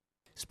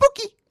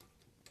Spooky!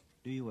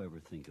 Do you ever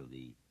think of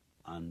the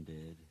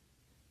undead?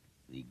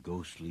 The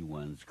ghostly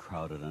ones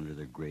crowded under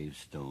their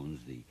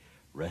gravestones, the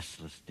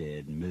restless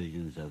dead,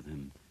 millions of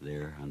them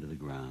there under the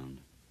ground.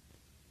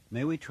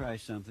 May we try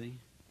something?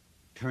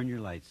 Turn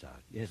your lights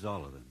out. Yes,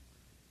 all of them.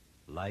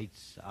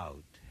 Lights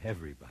out,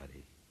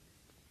 everybody.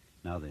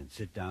 Now then,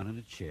 sit down in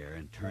a chair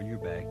and turn your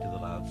back to the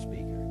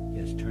loudspeaker.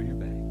 Yes, turn your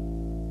back.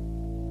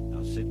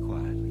 Now sit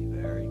quietly,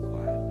 very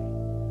quietly.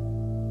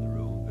 The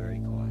room very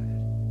quiet.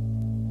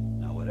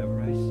 Now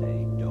whatever I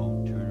say,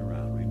 don't turn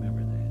around.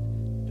 Remember that.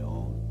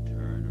 Don't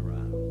turn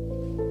around.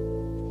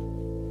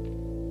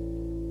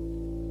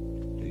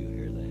 Do you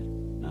hear that?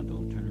 Now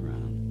don't turn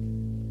around.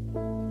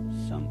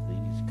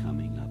 Something is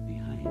coming up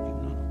behind you.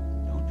 No,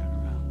 don't turn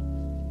around.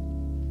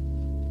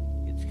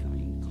 It's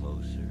coming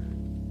closer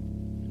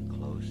and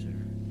closer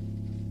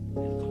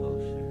and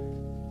closer.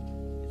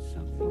 It's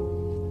something.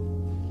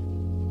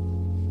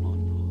 Oh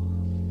no.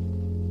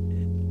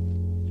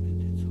 It's been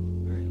dead so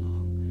very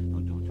long. No,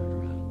 don't turn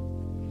around.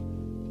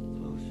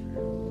 Closer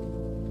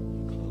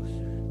and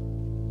closer.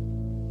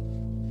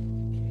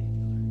 Okay,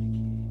 you learn the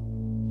key.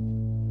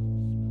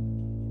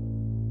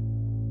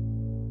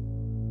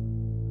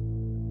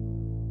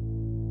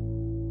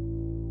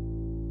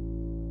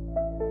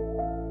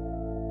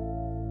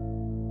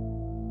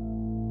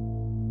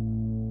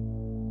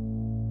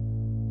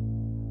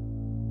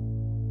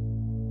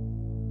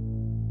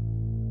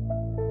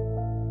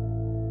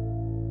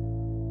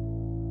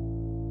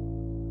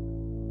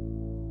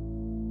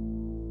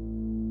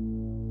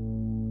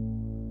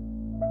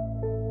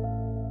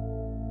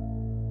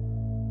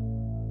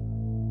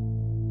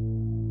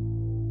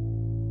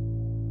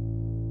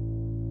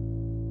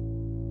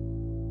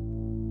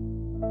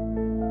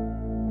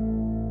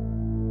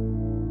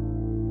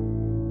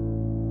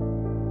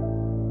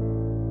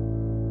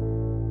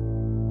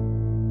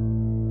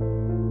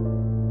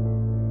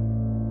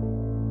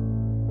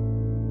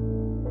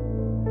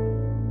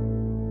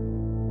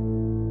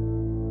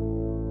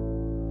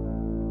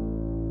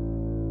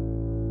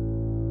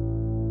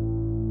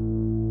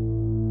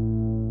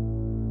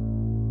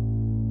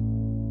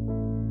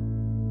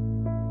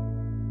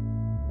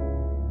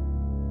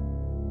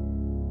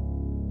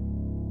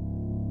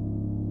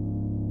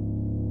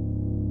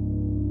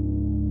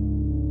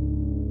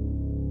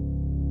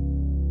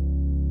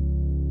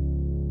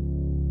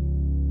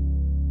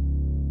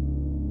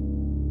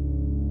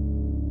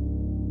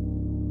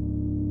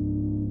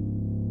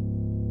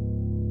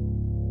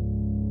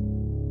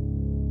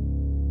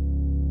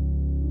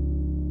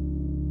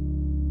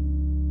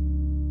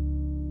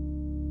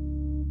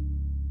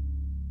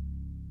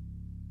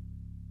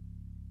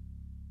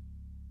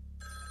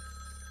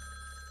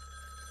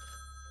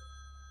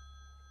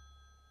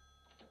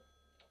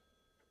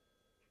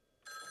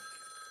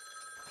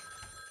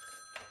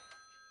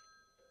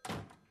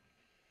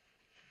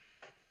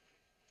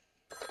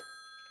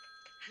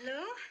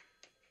 Hello?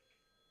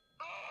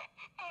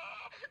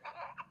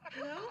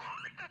 Hello?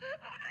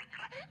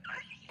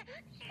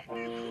 Who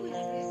is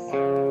this?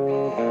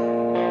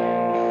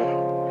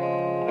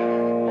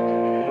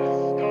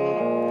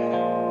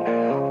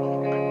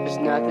 There's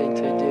nothing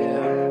to do.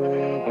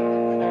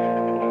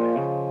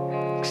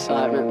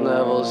 Excitement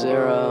level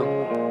 0.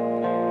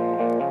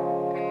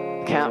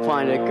 Can't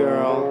find a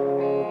girl.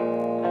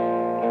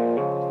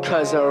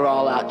 'Cause they're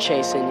all out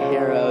chasing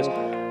heroes.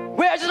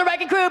 We're just a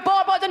wrecking crew,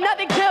 bored boys and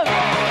nothing to. Down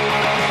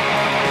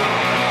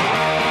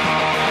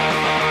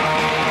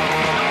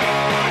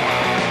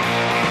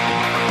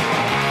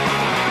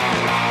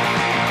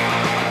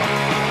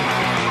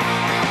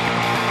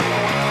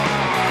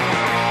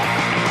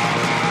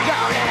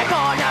in a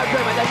corner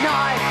room at the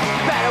night.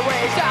 Better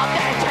ways out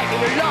than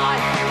taking your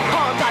line.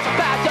 Home lots of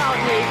bad,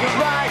 don't need to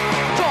run.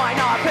 Join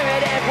our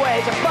primitive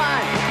ways of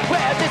fun.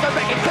 We're just a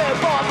wrecking crew,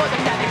 bored boys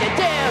and nothing to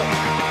do.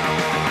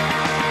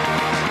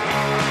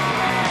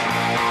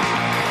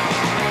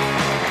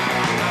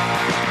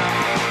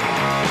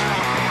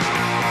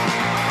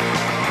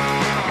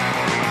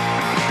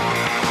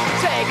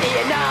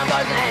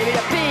 Numbers and enemy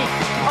to beat.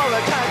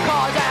 Overturn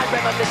cars and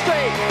rip up the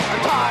street.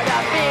 I'm tired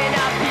of being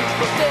a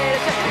peaceful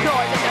citizen.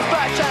 Noise and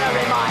destruction are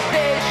in my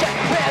vision.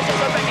 We're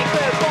just a wrecking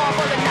crew, born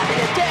for the nothing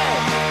to do.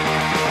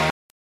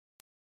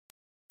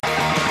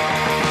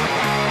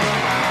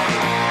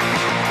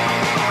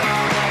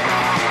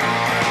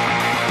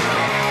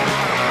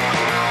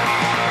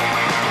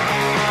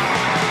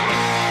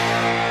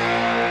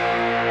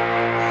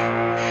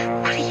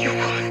 What do you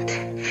want?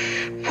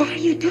 Why are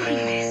you doing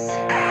this?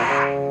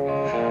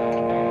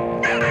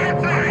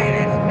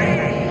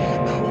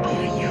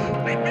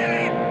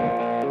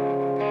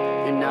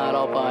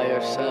 By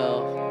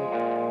yourself.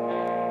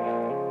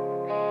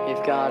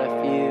 You've got a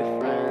few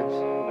friends.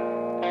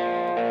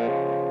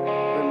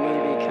 When we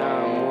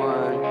become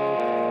one,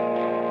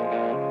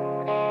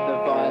 the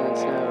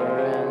violence never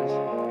ends.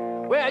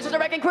 We're just a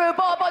wrecking crew,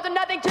 bored boys and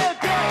nothing to do.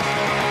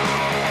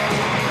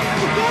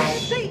 For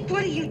God's sake,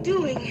 what are you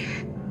doing?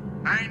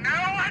 I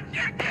know what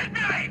you're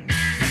doing!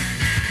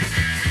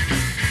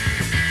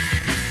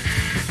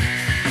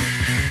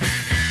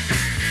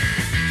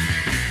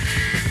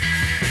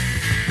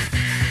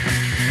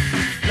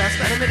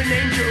 met an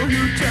angel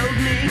who told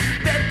me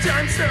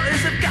bedtime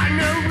stories have got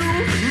no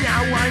rules.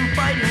 Now I'm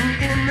fighting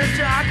in the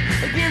dark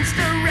against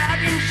a rat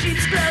in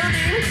sheep's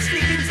clothing.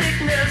 Sleeping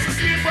sickness,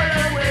 asleep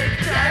while awake,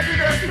 tied to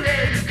the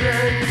plague's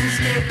burning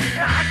stake.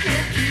 I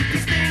can't keep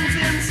these things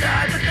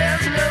inside, but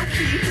there's no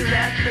key to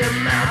let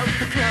them out.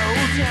 The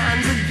cold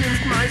hands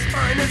against my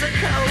spine, there's a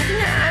cold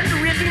hand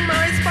ripping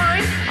my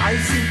spine.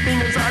 Icy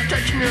fingers are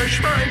touching her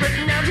shrine, but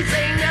now she's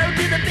saying no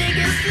to the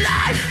biggest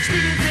lie.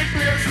 Sleeping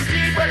sickness,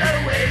 asleep while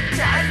awake,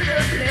 tied to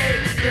the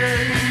plague's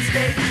burning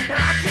stake.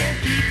 I can't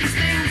keep these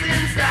things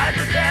inside,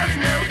 but there's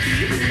no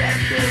key to let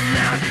them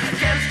out. I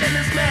can't stand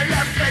the smell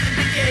of pleasant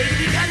decay. If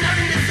you got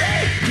nothing to say,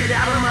 get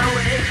out of my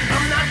way.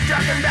 I'm not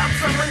talking about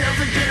someone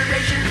else's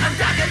generation, I'm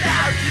talking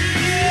about you.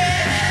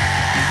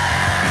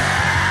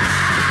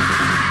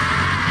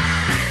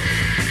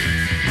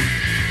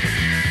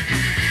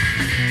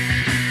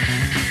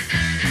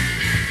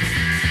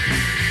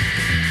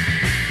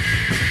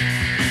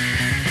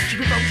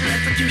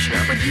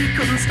 But he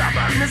couldn't stop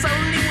her, and there's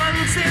only one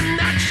sin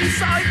that she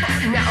sighed for.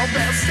 Now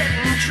they're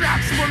setting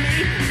traps for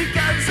me,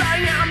 because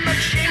I am the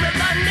shame of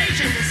the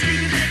nation.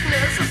 Sleeping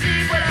sickness,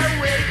 asleep when I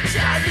wake,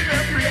 tied to the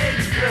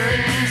plague's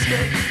burning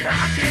stake.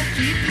 I can't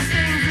keep these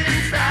things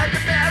inside,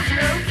 but there's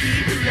no key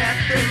to let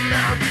them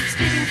out.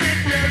 Sleeping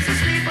sickness,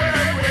 asleep when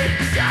I wake,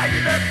 tied to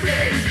the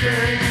plague's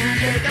burning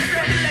stake. I'm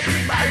spreading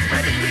electric vibes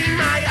right between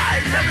my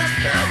eyes. Now there's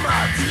no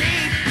more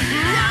sleep,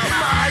 no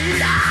more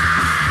life.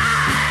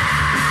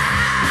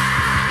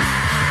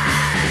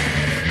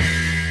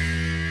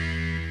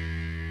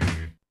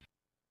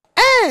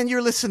 And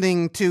you're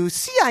listening to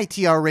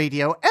CITR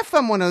Radio,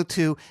 FM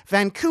 102,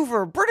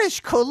 Vancouver,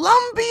 British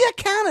Columbia,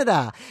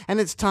 Canada.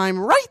 And it's time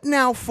right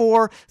now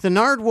for the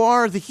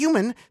Nardwuar, the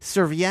Human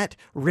Serviette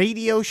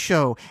Radio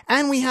Show.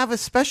 And we have a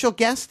special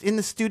guest in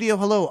the studio.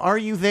 Hello, are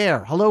you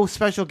there? Hello,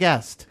 special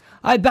guest.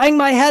 I bang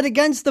my head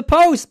against the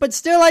post, but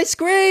still I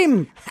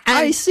scream. And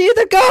I see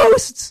the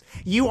ghosts.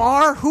 You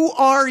are? Who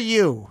are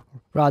you?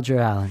 Roger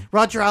Allen.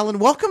 Roger Allen,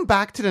 welcome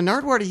back to the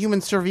Nardwuar, the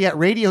Human Serviette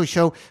Radio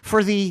Show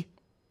for the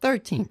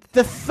 13th.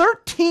 The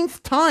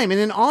 13th time, and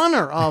in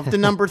honor of the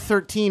number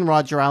 13,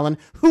 Roger Allen,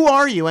 who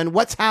are you and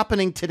what's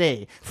happening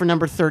today for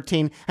number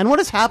 13 and what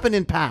has happened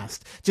in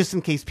past, just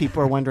in case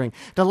people are wondering.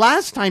 The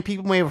last time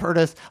people may have heard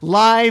us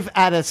live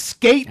at a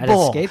skate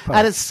bowl.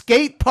 At a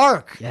skate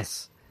park.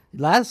 Yes.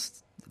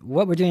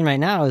 What we're doing right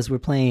now is we're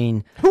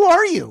playing... Who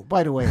are you,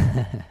 by the way?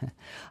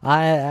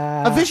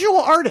 A visual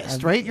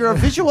artist, right? You're a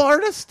visual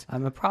artist?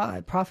 I'm a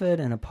prophet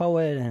and a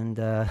poet, and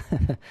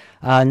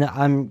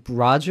I'm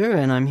Roger,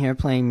 and I'm here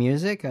playing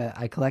music.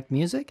 I collect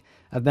music.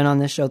 I've been on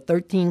this show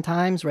 13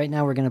 times. Right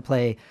now we're going to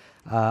play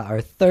our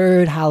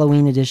third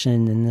Halloween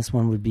edition, and this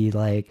one would be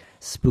like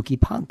spooky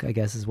punk, I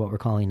guess is what we're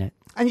calling it.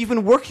 And you've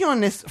been working on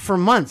this for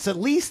months, at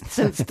least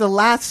since the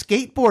last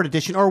skateboard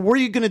edition. Or were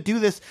you going to do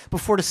this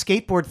before the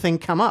skateboard thing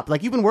come up?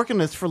 Like, you've been working on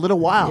this for a little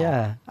while.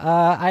 Yeah.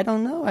 I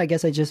don't know. I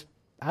guess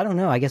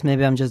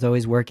maybe I'm just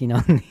always working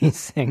on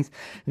these things,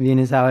 being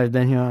as how I've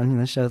been here on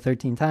the show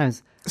 13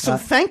 times. So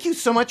thank you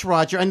so much,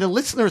 Roger. And the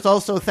listeners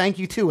also thank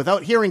you, too,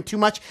 without hearing too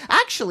much.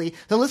 Actually,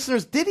 the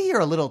listeners did hear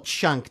a little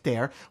chunk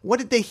there. What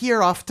did they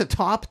hear off the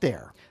top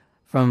there?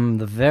 From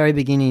the very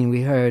beginning,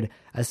 we heard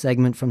a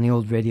segment from the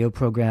old radio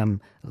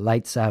program,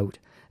 Lights Out.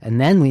 And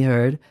then we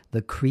heard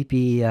the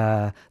creepy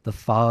The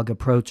Fog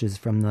Approaches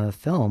from the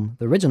film,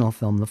 the original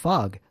film, The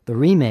Fog. The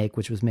remake,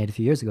 which was made a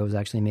few years ago, was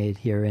actually made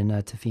here in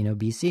Tofino,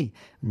 BC,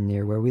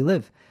 near where we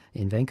live,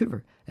 in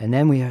Vancouver. And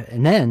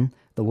then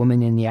The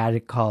Woman in the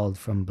Attic Called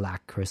from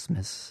Black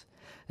Christmas.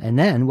 And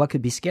then, what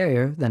could be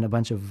scarier than a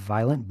bunch of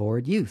violent,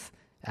 bored youth?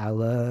 A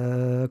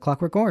la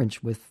Clockwork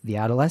Orange with The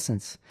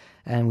Adolescents.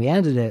 And we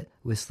ended it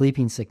with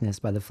Sleeping Sickness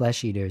by the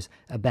Flesh Eaters,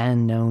 a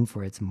band known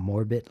for its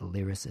morbid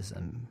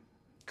lyricism.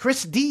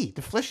 Chris D,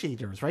 the Flesh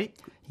Eaters, right?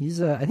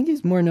 I think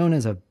he's more known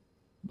as a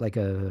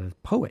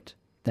poet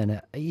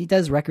than he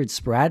does records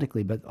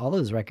sporadically, but all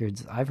those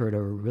records I've heard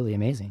are really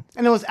amazing.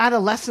 And it was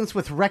Adolescents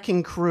with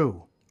Wrecking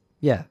Crew.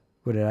 Yeah.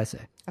 What did I say?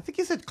 I think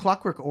you said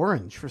Clockwork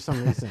Orange for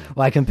some reason.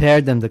 Well, I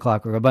compared them to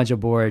Clockwork, a bunch of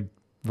bored,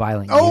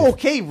 violent youth.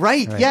 Okay,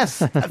 right.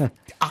 Yes.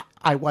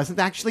 I wasn't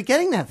actually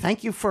getting that.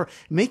 Thank you for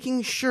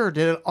making sure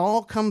that it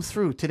all comes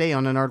through today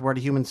on the Nardwuar,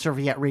 the Human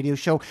Serviette Radio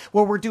Show,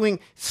 where we're doing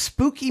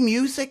spooky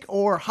music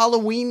or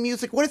Halloween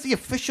music. What is the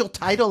official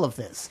title of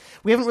this?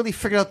 We haven't really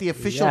figured out the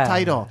official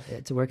title.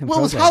 It's a work in It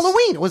progress. was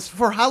Halloween. It was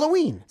for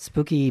Halloween.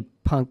 Spooky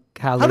punk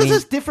Halloween. How does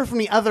this differ from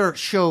the other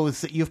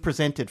shows that you've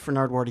presented for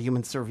Nardwuar, the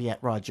Human Serviette,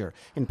 Roger,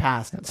 in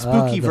past?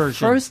 Spooky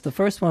versions. The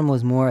first one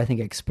was more, I think,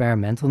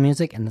 experimental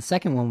music, and the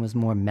second one was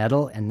more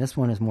metal, and this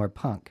one is more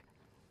punk.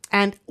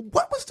 And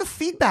what was the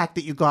feedback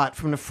that you got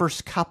from the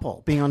first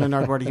couple being on the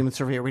Nardwuar, the Human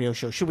Serviette Radio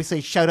Show? Should we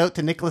say shout out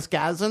to Nicholas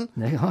Gazin?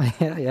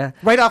 Oh, yeah.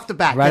 Right off the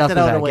bat, get that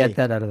out of the way. Get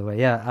that out of the way,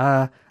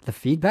 yeah. The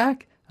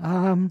feedback?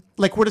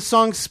 Like, were the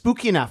songs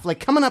spooky enough? Like,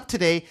 coming up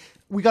today,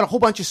 we got a whole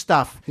bunch of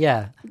stuff.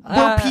 Yeah.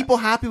 Were people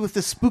happy with the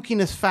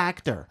spookiness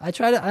factor?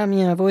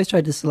 I've always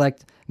tried to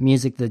select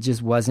music that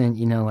just wasn't,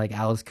 like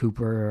Alice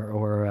Cooper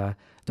or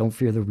Don't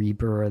Fear the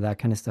Reaper or that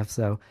kind of stuff.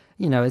 So,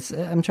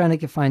 I'm trying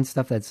to find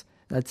stuff that's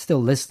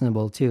still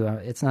listenable too.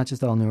 It's not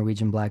just all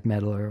Norwegian black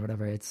metal or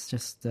whatever. It's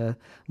just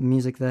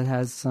music that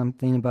has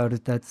something about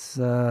it that's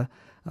a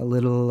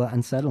little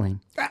unsettling.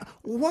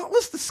 What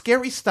was the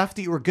scary stuff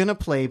that you were going to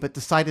play but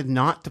decided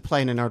not to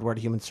play in a Nardwuar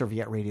Human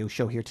Serviette radio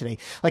show here today?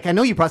 Like, I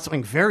know you brought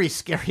something very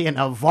scary in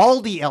a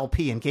Valdi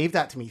LP and gave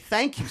that to me.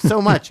 Thank you so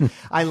much.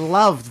 I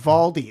loved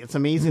Valdi. It's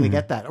amazing to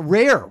get that.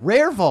 Rare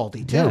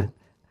Valdi, too.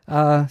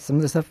 Yeah. Some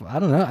of the stuff, I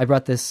don't know. I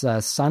brought this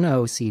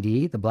Suno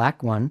CD, the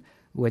black one,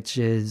 which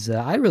is,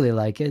 I really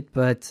like it,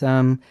 but it's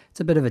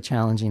a bit of a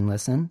challenging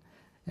listen.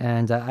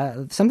 And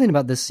something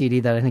about this CD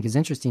that I think is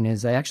interesting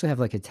is I actually have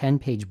like a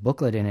 10-page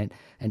booklet in it,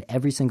 and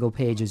every single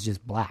page is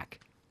just black.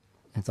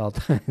 It's all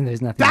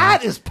there's nothing.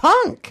 That is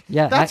punk.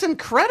 Yeah, that's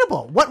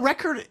incredible. What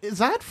record is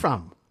that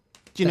from?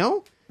 Do you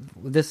know?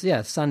 This,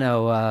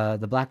 Suno,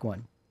 the black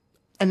one.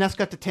 And that's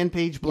got the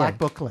 10-page black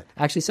booklet.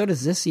 Actually, so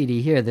does this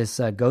CD here, this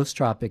Ghost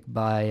Tropic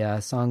by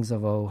Songs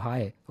of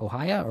Ohio.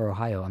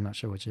 Ohio? I'm not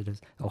sure which it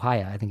is.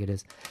 Ohio, I think it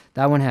is.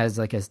 That one has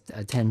like a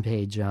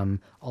 10-page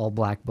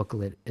all-black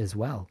booklet as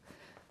well.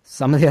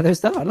 Some of the other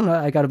stuff, I don't know.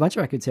 I got a bunch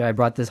of records here. I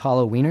brought this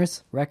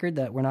Hallowe'eners record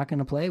that we're not going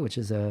to play, which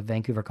is a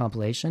Vancouver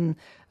compilation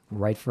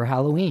right for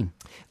Halloween.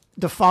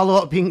 The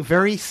follow-up being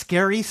Very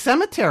Scary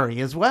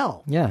Cemetery as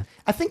well. Yeah.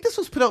 I think this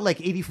was put out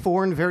like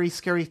 84 and Very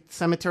Scary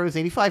Cemetery was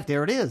 85.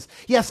 There it is.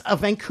 Yes, a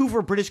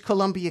Vancouver, British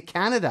Columbia,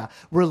 Canada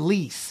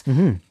release.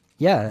 Mm-hmm.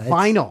 Yeah.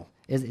 Vinyl.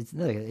 It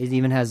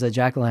even has a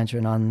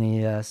jack-o'-lantern on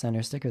the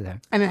center sticker there.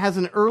 And it has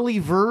an early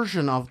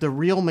version of the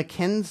Real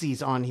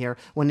Mackenzies on here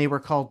when they were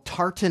called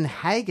Tartan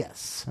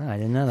Haggis. Oh, I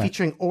didn't know that.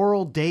 Featuring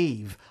Oral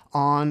Dave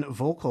on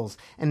vocals.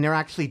 And they're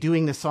actually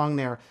doing the song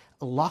there,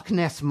 Loch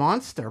Ness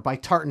Monster by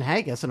Tartan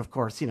Haggis. And of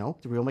course, the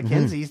Real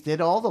Mackenzies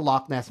did all the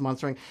Loch Ness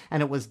Monstering.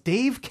 And it was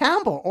Dave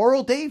Campbell,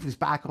 Oral Dave, who's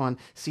back on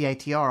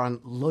CITR on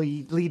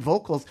lead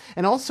vocals.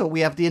 And also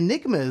we have the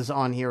Enigmas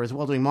on here as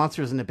well, doing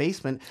Monsters in the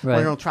Basement,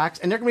 original tracks.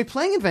 And they're going to be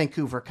playing in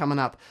Vancouver coming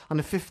up on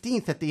the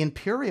 15th at the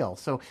Imperial.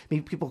 So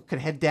maybe people could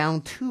head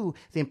down to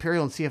the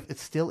Imperial and see if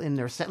it's still in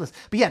their set list.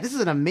 But yeah, this is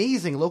an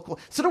amazing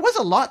local. So there was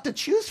a lot to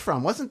choose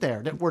from, wasn't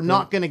there, that we're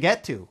not going to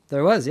get to?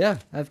 There was, yeah.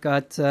 I've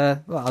got,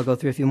 I'll go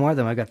through a few more of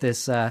them. I've got this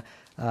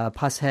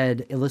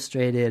Pusshead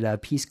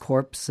illustrated Peace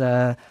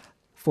Corps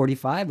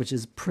 45, which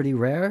is pretty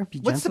rare.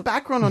 What's the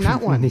background on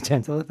that one? Be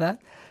gentle with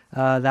that.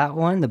 That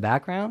one, the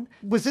background.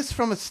 Was this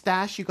from a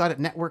stash you got at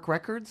Network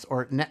Records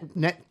or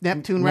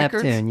Neptune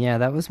Records? Neptune, yeah.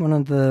 That was one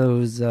of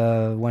those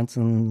once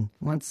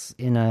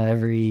in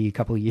every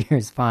couple of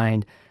years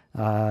find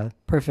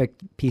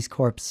perfect Peace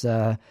Corps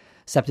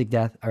septic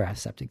death,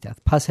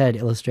 Pusshead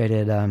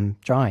illustrated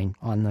drawing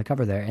on the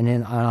cover there, and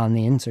then on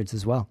the inserts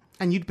as well.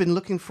 And you'd been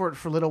looking for it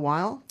for a little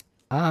while?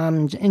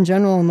 In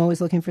general, I'm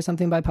always looking for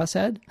something by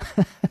Pusshead.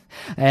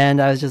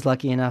 And I was just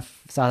lucky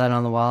enough, saw that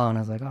on the wall, and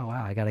I was like, oh,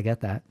 wow, I got to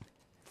get that.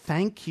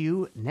 Thank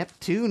you,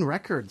 Neptune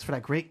Records, for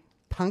that great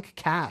punk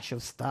cache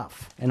of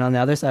stuff. And on the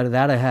other side of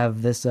that, I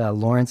have this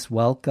Lawrence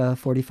Welk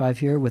 45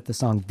 here with the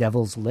song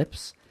Devil's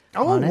Lips.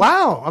 Oh,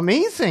 wow.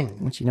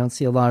 Amazing. Which you don't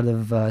see a lot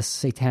of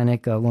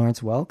satanic Lawrence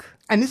Welk.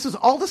 And this was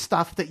all the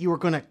stuff that you were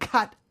going to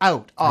cut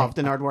out of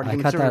the Nardwuar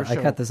Human Serviette show.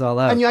 I cut this all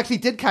out. And you actually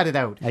did cut it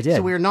out. I did.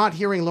 So we're not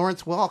hearing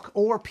Lawrence Welk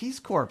or Peace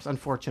Corps,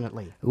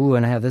 unfortunately. Ooh,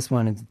 and I have this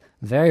one. It's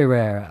very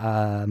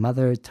rare.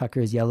 Mother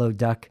Tucker's Yellow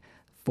Duck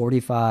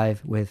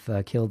 45 with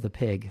Kill the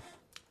Pig.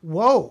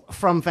 Whoa,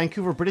 from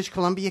Vancouver, British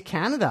Columbia,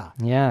 Canada.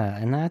 Yeah,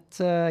 and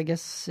that, I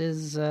guess,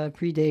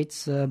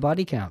 predates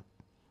Body Count.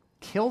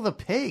 Kill the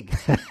Pig.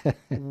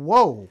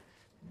 Whoa.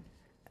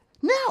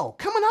 Now,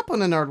 coming up on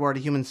the Nardwuar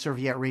Human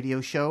Serviette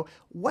radio show,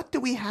 what do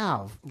we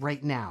have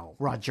right now,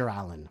 Roger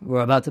Allen?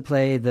 We're about to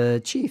play the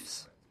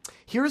Chiefs.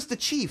 Here's the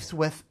Chiefs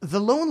with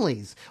The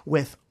Lonelies,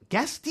 with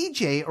guest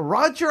DJ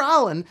Roger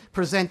Allen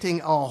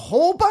presenting a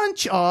whole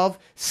bunch of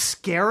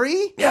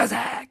scary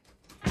music.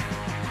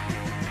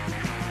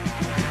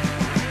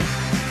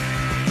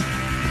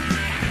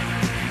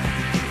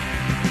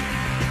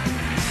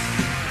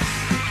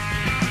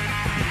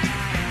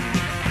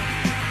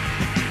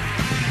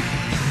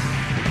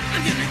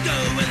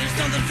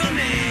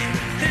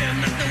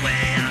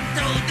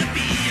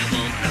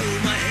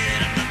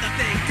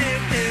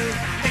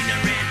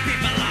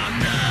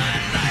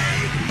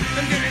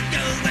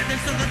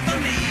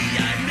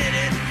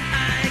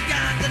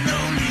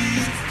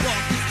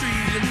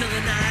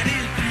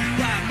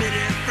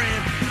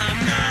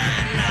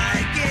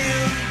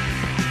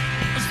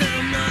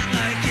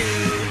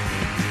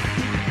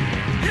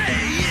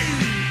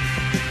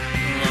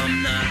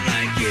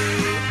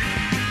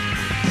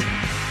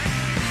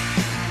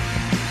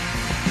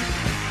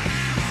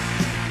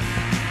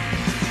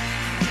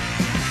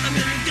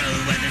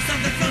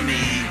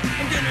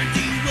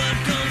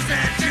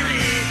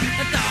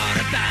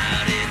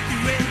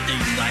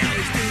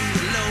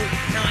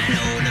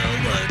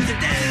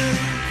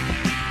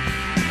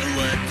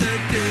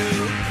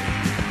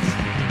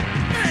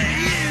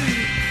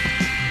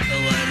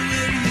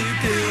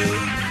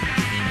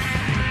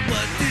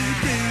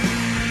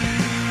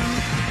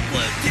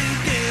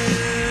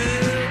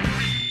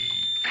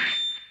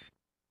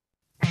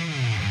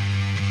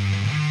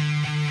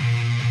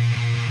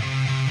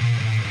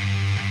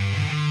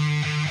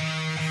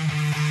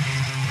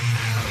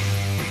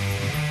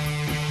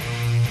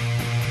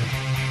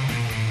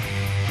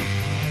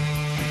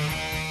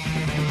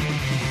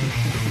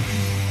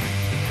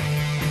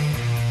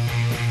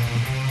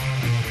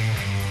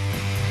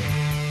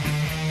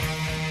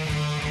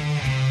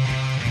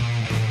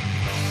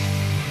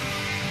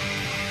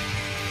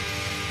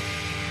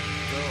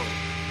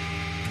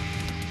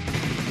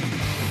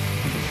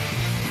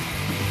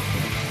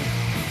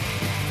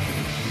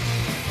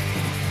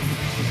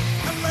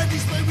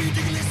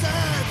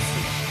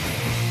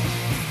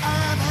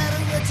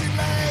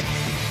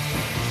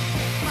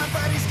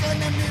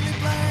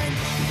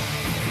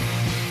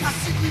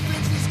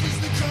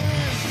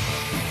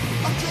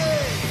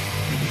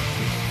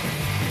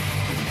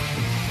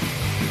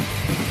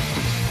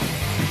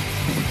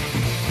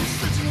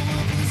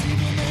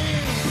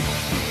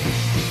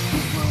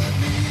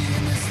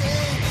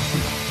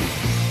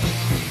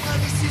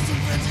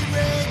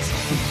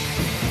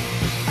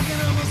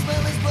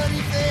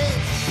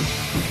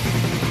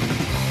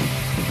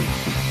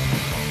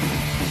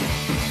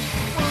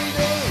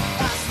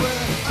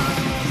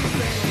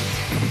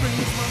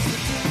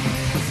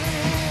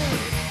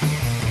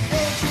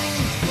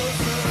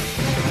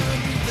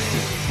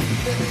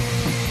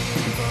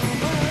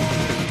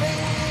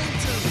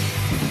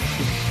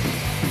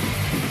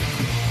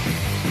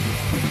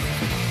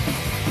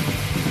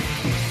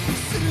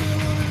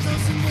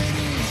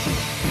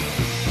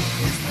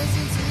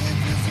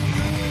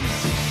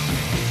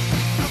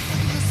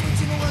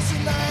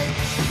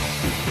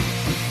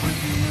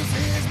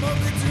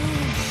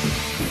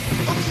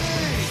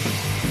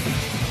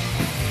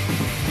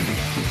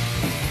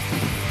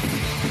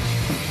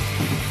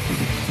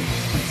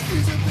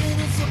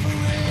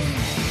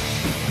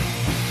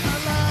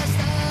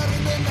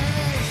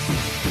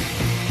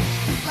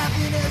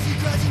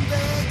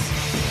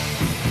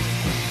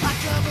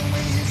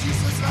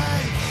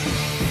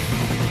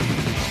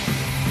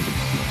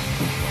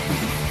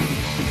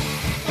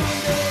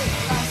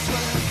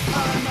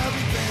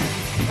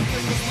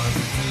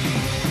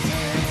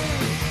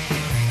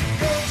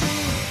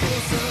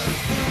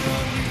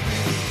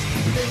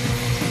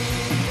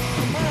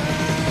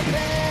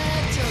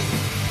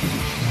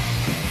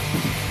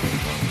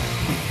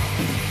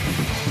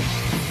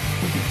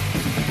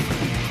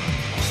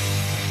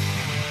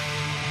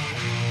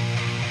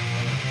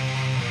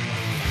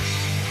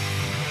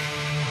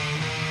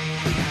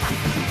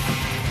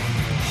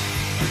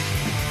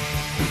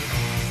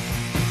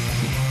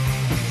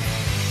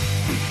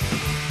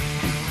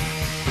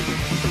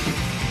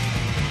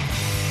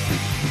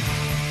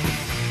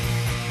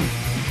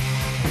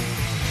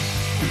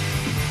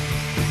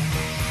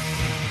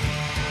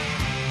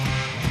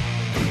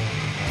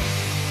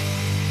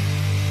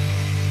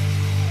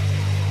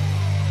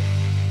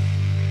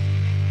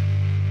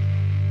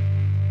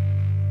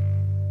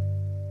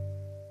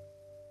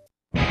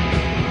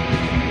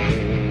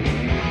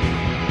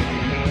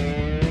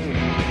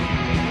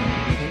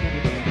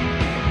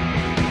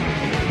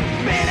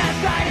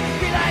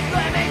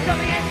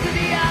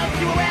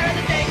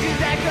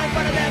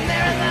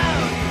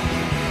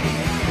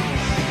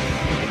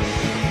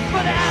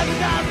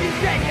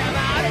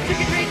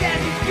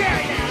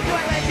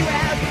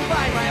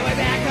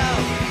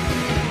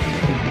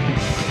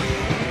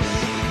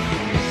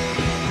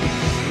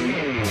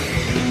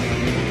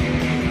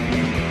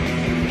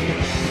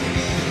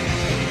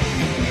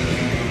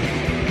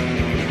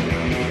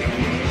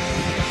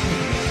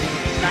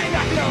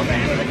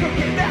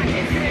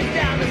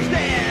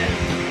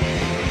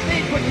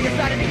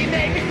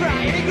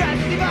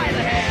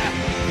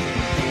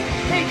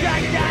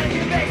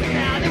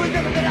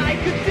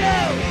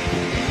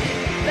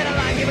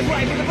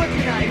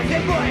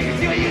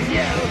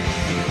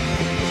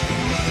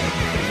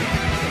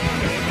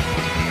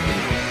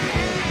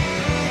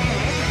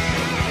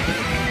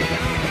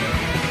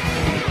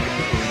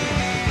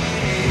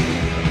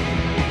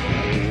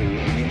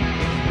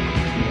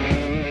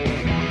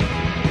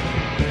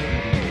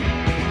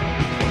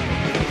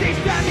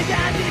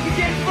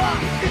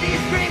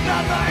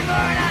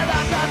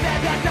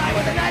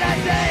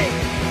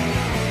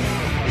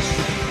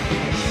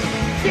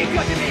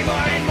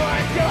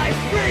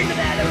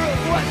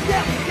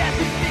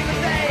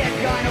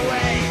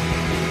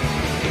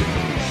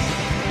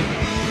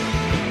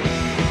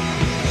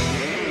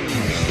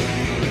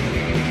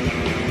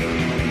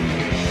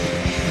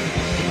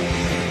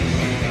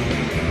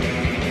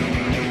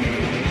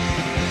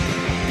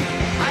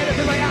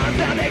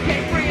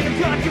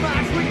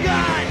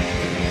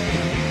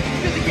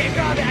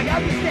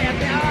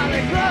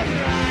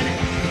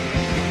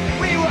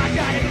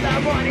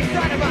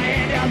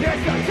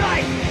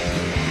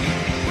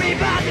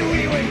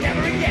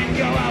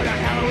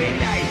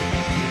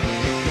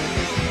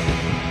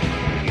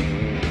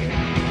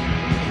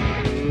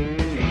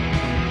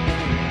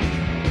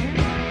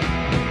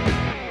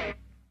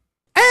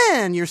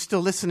 And you're still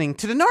listening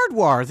to the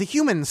Nardwuar, the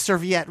Human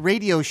Serviette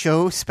Radio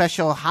Show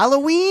special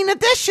Halloween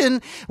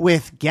edition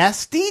with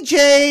guest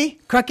DJ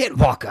Crooked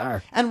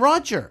Walker. And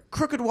Roger,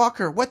 Crooked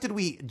Walker, what did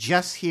we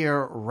just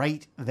hear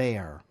right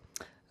there?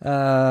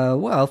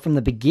 Well, from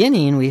the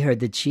beginning, we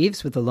heard the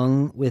Chiefs with the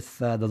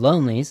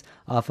Lonelies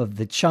off of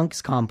the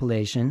Chunks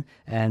compilation,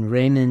 and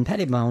Raymond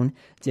Pettibone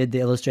did the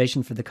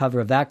illustration for the cover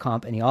of that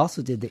comp, and he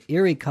also did the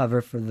eerie cover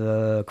for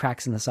the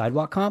Cracks in the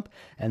Sidewalk comp,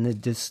 and the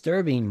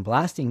disturbing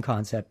blasting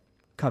concept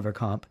cover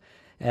comp.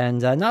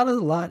 And not a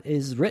lot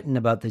is written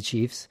about the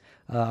Chiefs.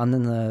 On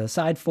the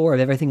side 4 of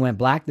Everything Went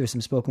Black, there's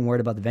some spoken word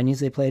about the venues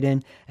they played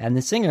in, and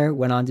the singer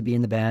went on to be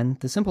in the band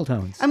The Simple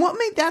Tones. And what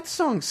made that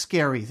song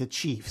scary, the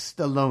Chiefs,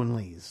 the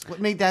Lonelies?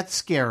 What made that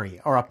scary,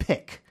 or a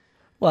pick?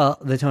 Well,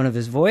 the tone of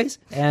his voice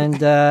and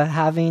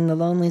having the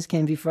lonelies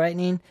can be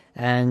frightening,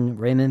 and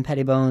Raymond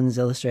Pettibone's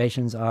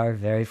illustrations are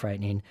very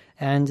frightening.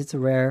 And it's a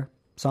rare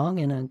song,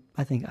 and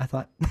I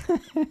thought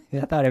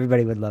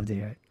everybody would love to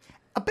hear it.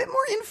 A bit more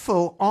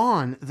info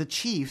on the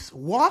Chiefs.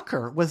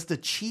 Walker was the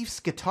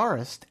Chiefs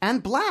guitarist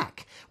and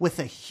black with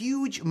a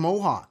huge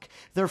mohawk.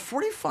 Their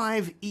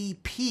 45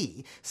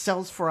 EP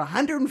sells for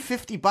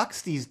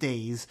 $150 these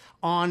days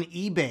on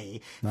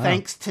eBay,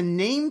 thanks to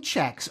name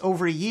checks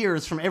over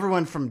years from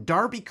everyone from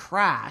Darby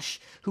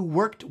Crash, who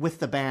worked with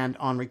the band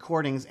on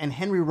recordings, and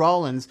Henry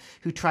Rollins,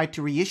 who tried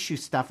to reissue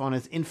stuff on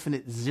his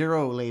Infinite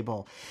Zero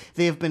label.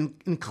 They have been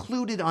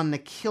included on the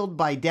Killed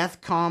by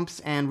Death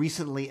comps, and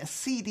recently a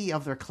CD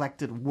of their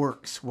collected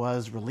works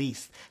was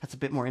released. That's a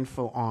bit more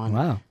info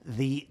on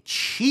the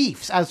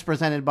Chiefs, as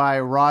presented by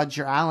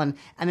Roger Allen.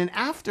 And then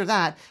after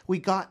that, we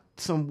got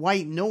some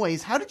White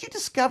Noise. How did you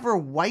discover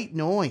White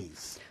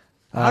Noise?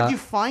 How did you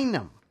find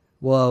them?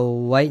 Well,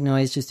 White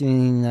Noise, just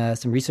doing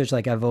some research.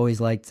 Like, I've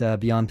always liked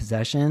Beyond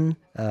Possession,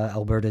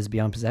 Alberta's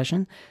Beyond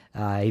Possession.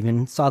 I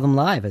even saw them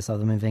live. I saw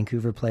them in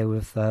Vancouver play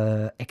with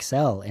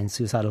Excel and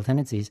Suicidal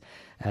Tendencies,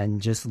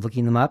 and just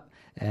looking them up,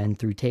 and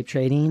through tape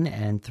trading,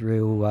 and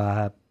through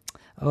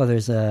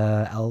there's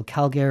a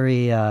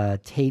Calgary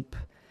tape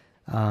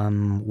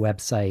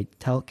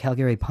website,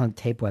 Calgary Punk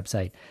tape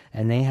website,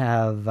 and they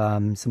have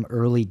some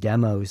early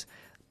demos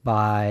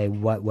by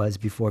what was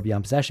before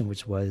Beyond Possession,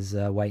 which was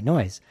White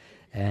Noise.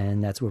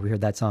 And that's where we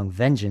heard that song,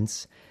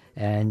 Vengeance.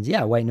 And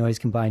yeah, White Noise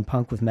combined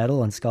punk with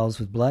metal and skulls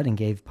with blood and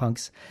gave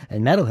punks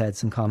and metalheads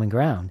some common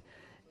ground.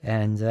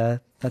 And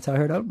that's how I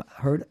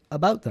heard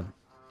about them.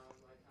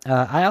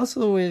 I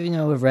also,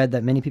 have read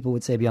that many people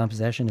would say Beyond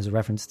Possession is a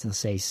reference to,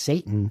 say,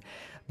 Satan,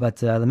 but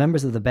the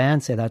members of the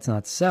band say that's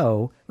not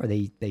so, or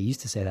they used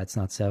to say that's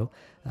not so,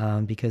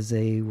 because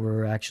they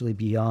were actually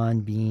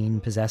beyond being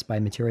possessed by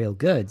material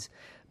goods.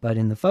 But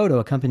in the photo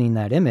accompanying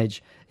that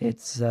image,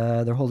 it's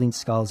they're holding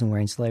skulls and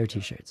wearing Slayer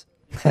t-shirts.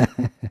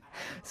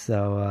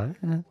 So,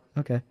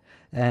 okay.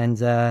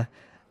 And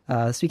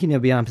speaking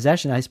of Beyond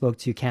Possession, I spoke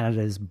to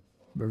Canada's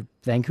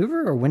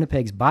Vancouver or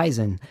Winnipeg's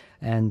Bison,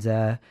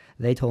 and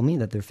they told me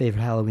that their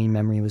favorite Halloween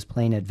memory was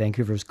playing at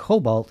Vancouver's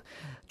Cobalt,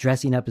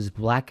 dressing up as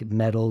black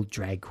metal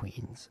drag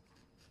queens.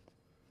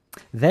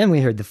 Then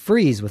we heard the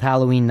Freeze with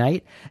Halloween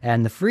Night,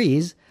 and the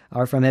Freeze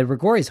are from Edward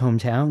Gorey's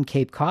hometown,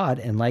 Cape Cod,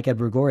 and like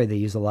Edward Gorey, they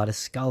use a lot of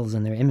skulls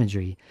in their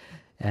imagery.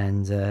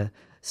 And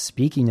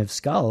speaking of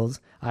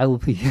skulls, I will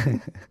be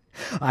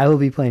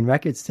playing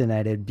records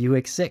tonight at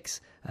Buick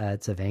 6.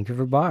 It's a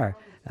Vancouver bar.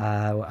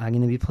 I'm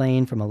going to be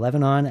playing from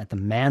 11 on at the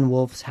Man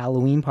Wolf's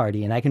Halloween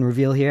party, and I can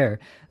reveal here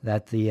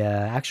that the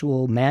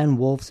actual Man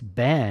Wolf's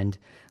band,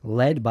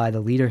 led by the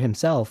leader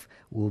himself,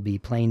 will be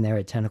playing there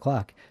at 10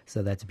 o'clock.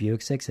 So that's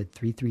Buick 6 at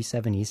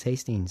 337 East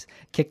Hastings.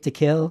 Kick to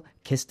kill,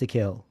 kiss to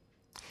kill.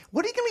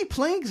 What are you going to be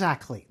playing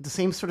exactly? The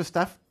same sort of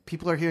stuff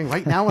people are hearing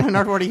right now on an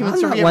Nardwuar Human I'm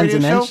not Serviette radio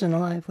show?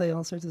 one-dimensional. I play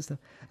all sorts of stuff.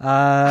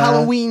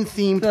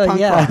 Halloween-themed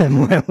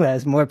punk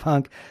rock. More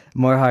punk,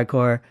 more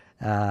hardcore,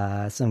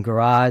 some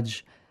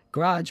garage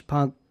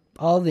punk,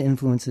 all the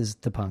influences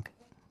to punk.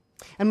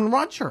 And when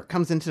Roger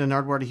comes into the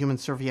Nardwuar Human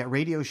Serviette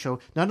radio show,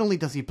 not only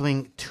does he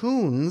bling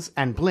tunes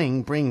and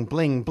blings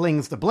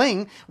the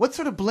bling. What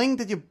sort of bling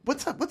did you?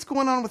 What's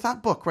going on with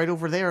that book right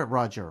over there,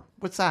 Roger?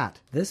 What's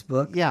that? This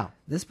book? Yeah.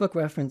 This book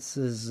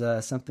references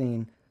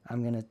something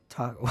I'm going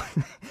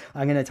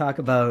to talk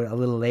about a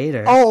little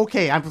later. Oh,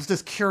 okay. I was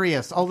just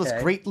curious. All this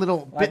great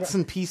little bits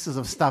and pieces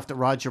of stuff that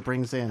Roger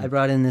brings in. I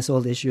brought in this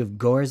old issue of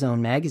Gore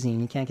Zone magazine.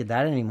 You can't get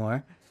that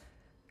anymore.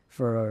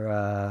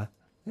 For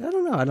I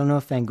don't know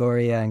if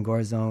Fangoria and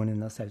Gore Zone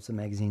and those types of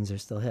magazines are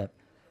still hip.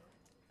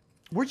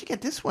 Where'd you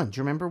get this one? Do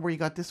you remember where you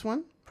got this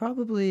one?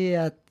 Probably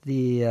at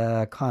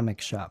the comic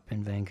shop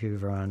in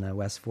Vancouver on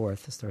West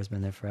 4th. The store's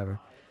been there forever.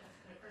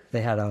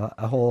 They had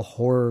a whole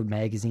horror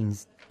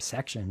magazines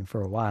section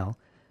for a while,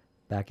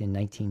 back in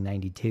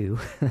 1992.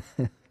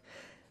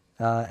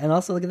 And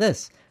also, look at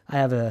this. I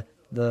have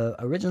the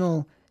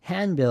original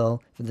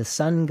handbill for the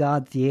Sun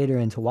God Theater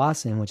in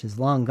Tawasin, which is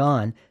long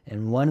gone,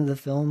 and one of the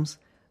films,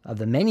 of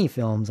the many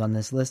films on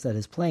this list that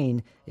is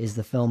playing, is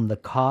the film The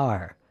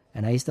Car.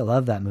 And I used to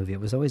love that movie.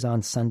 It was always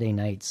on Sunday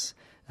nights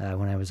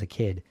when I was a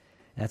kid.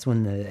 That's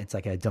when it's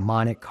like a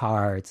demonic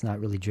car. It's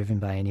not really driven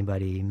by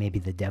anybody. Maybe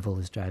the devil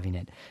is driving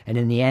it. And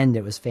in the end,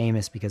 it was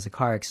famous because the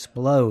car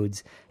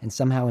explodes, and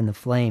somehow in the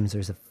flames,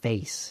 there's a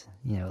face.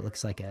 It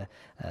looks like a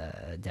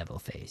devil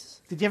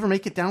face. Did you ever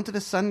make it down to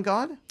the Sun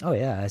God? Oh,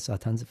 yeah. I saw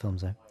tons of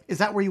films there. Is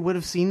that where you would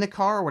have seen the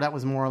car, or that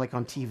was more like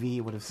on TV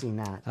you would have seen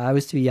that? I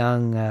was too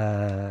young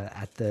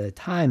at the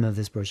time of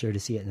this brochure to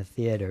see it in the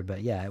theater,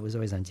 but yeah, it was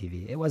always on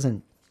TV. It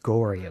wasn't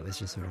gory. It was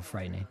just sort of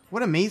frightening.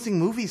 What amazing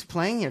movies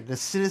playing here. The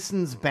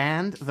Citizens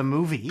Band, the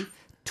movie,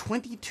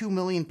 22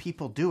 million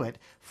people do it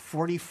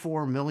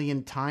 44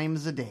 million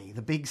times a day.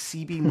 The big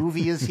CB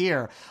movie is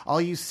here.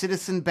 All you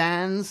citizen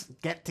bands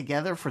get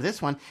together for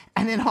this one.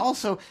 And then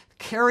also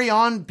Carry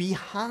On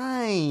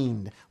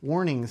Behind.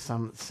 Warning,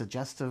 some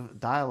suggestive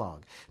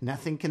dialogue.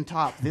 Nothing can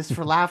top this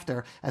for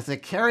laughter as the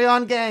Carry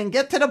On gang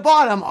get to the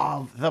bottom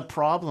of the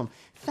problem.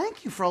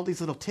 Thank you for all these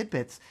little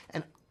tidbits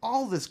and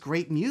all this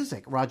great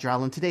music, Roger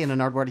Allen, today in the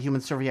Nardwuar the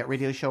Human Serviette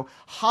Radio Show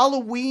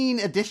Halloween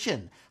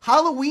edition.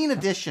 Halloween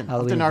edition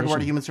of the Nardwuar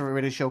the Human Serviette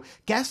Radio Show.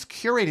 Guest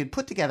curated,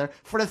 put together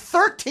for the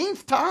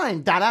 13th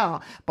time,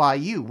 by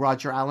you,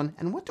 Roger Allen.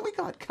 And what do we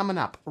got coming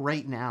up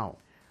right now?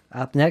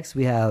 Up next,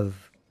 we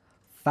have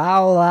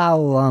Foul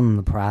Owl on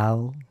the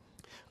Prowl.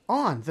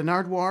 On the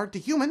Nardwuar the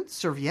Human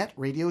Serviette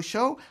Radio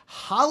Show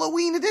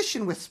Halloween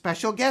edition with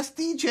special guest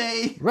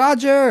DJ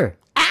Roger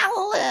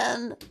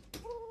Allen.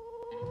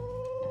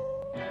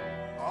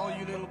 All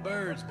you little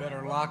birds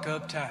better lock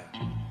up tight,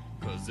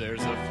 'cause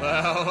there's a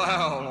foul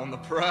owl on the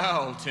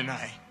prowl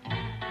tonight.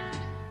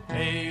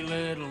 Hey,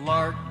 little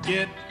lark,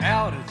 get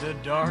out of the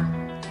dark.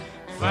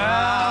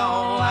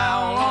 Foul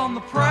owl on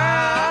the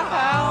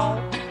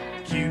prowl.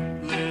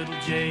 Cute little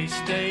jay,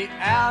 stay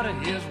out of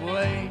his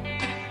way.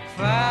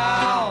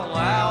 Foul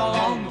owl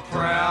on the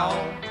prowl.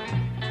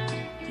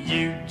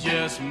 You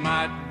just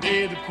might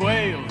be the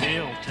quail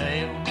he'll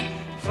tail.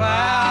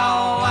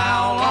 Foul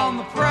owl on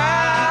the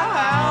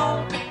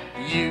prowl.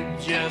 You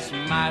just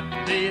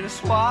might be the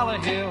swallow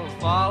he'll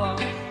follow.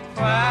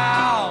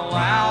 Foul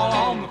owl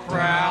on the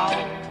prowl.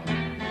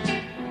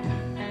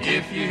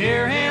 If you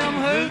hear him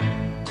hoot,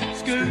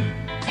 scoot.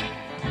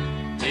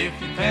 If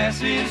you pass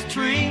his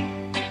tree,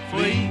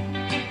 flee.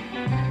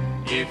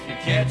 If you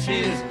catch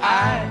his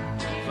eye,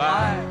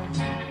 fly.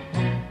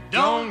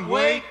 Don't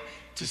wait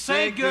to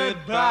say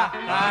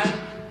goodbye.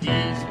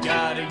 He's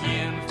got a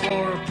yen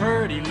for a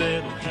pretty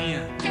little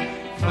hen.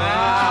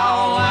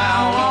 Foul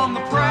owl on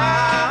the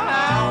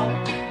prowl.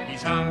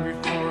 He's hungry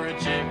for a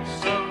chick,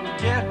 so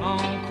get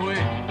home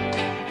quick.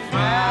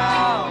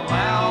 Foul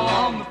owl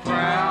on the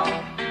prowl.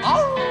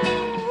 Oh,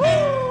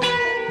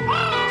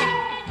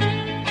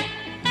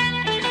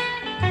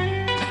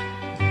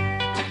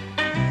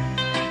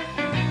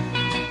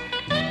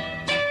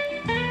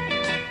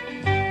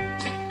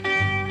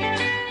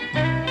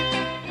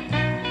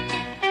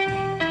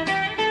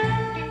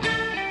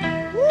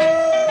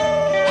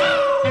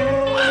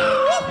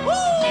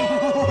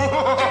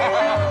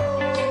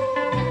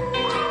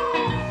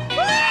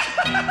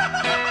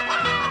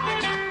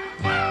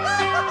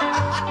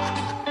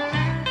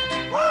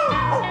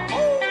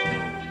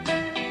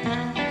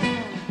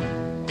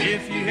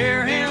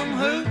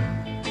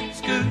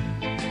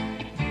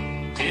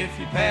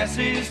 pass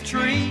his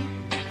tree,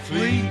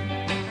 flee.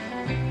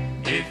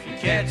 If you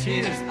catch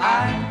his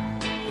eye,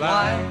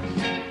 fly.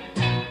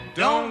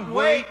 Don't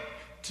wait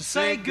to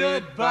say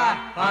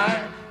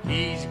goodbye.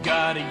 He's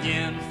got a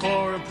yen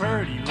for a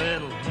pretty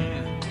little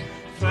hen.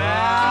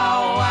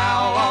 Foul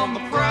owl on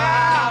the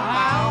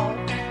prowl.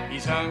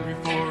 He's hungry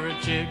for a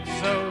chick,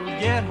 so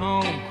get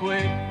home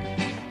quick.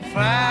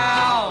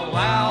 Foul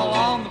owl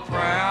on the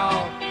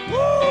prowl.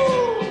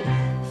 Woo!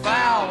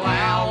 Foul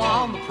owl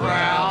on the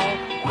prowl.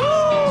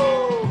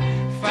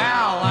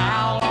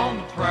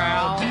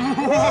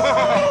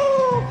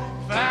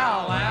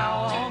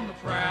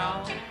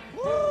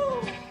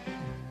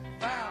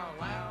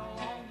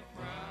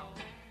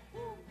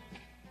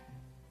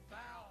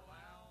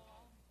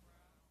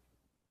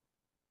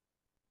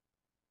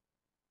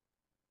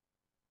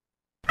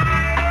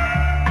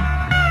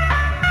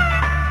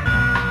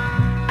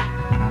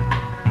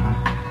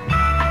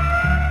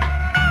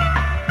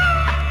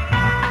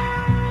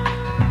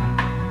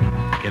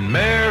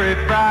 Mary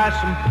fry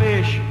some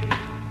fish,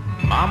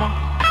 Mama,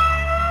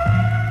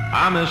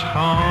 I'm as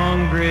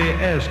hungry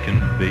as can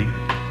be.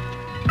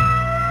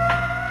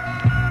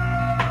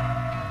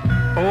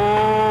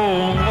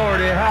 Oh,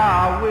 Lordy, how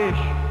I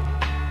wish,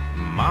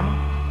 Mama,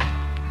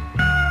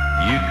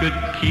 you could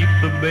keep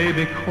the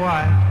baby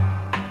quiet,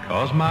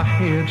 'cause my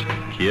head's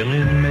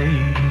killing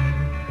me.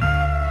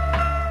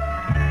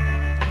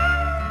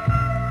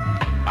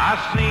 I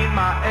seen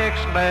my ex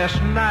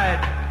last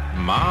night,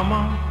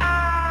 Mama,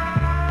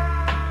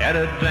 at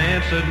a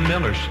dance at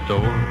Miller's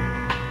store.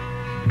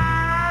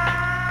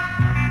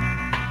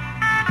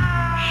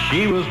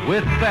 She was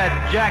with that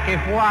Jackie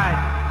White,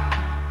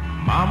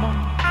 Mama,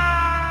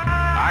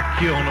 I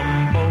killed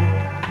them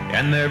both,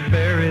 and they're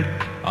buried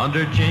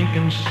under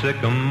Jenkins'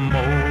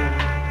 sycamore.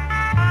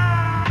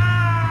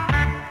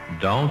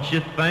 Don't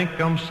you think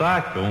I'm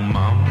psycho,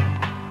 Mama?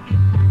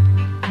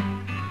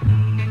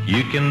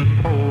 You can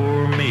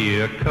pour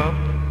me a cup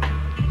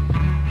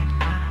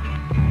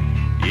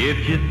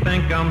if you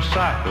think I'm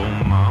psycho,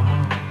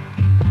 Mama.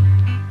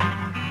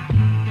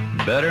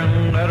 Better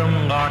let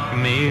them lock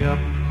me up.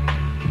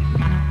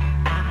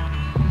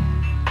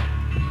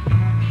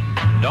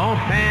 Don't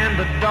hand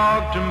the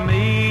dog to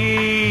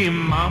me,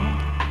 Mama.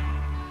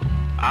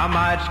 I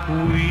might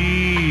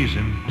squeeze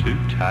him too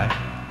tight.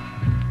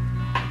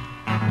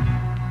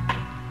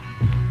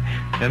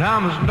 and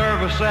I'm as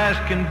nervous as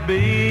can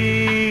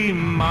be,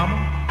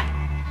 Mama.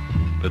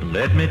 But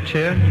let me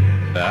tell you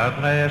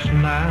about last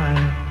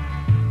night.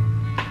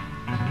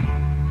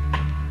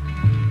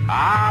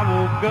 I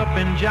woke up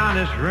in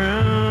Johnny's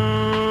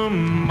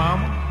room,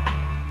 Mama,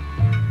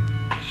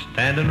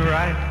 standing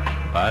right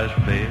by his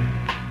bed,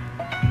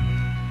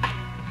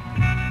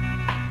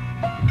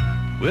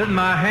 with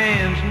my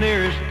hands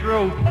near his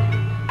throat,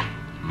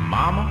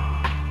 Mama,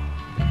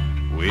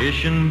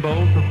 wishing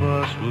both of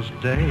us was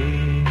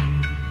dead.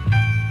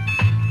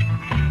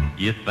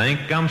 You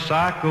think I'm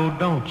psycho,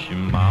 don't you,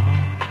 Mama?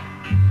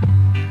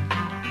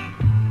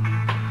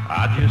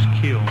 I just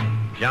killed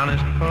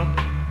Johnny's pup.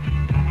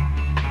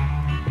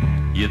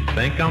 You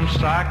think I'm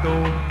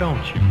psycho,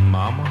 don't you,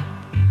 Mama?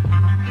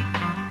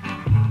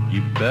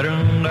 You better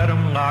let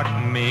him lock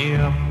me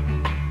up.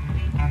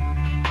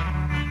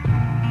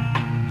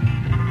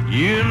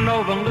 You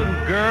know the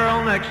little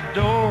girl next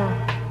door,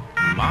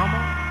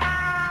 Mama?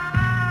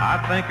 I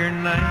think her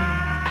name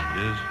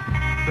is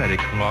Betty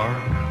Clark.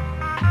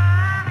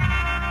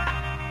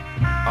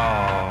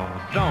 Oh,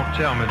 don't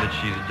tell me that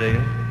she's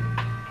dead,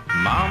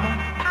 Mama.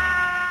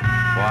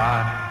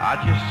 Why, I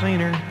just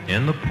seen her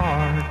in the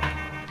park.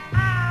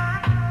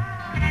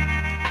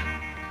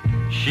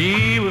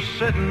 She was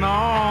sitting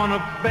on a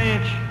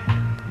bench,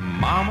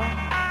 Mama,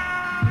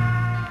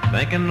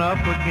 thinking up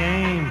a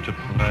game to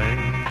play.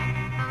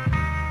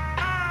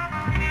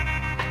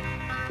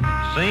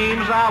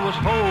 Seems I was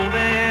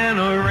holding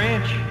a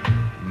wrench,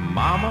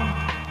 Mama,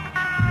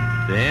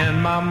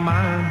 then my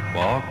mind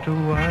walked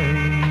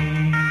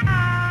away.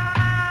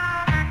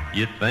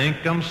 You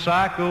think I'm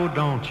psycho,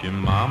 don't you,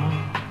 Mama?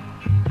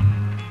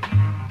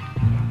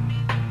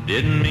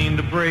 Didn't mean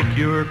to break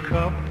your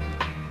cup.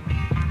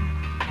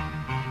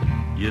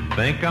 You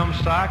think I'm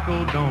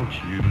psycho, don't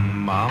you,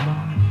 Mama?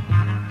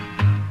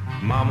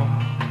 Mama,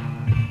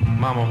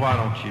 Mama, why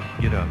don't you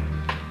get up?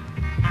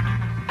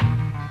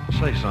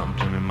 Say something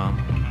to me,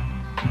 Mama.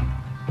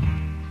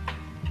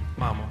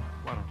 Mama,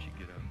 why don't you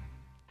get up?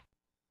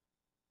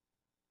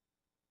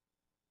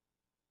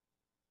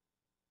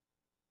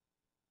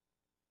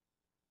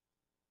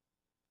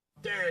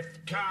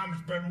 Death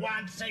comes but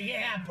once a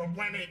year, but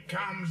when it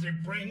comes,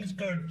 it brings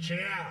good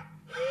cheer.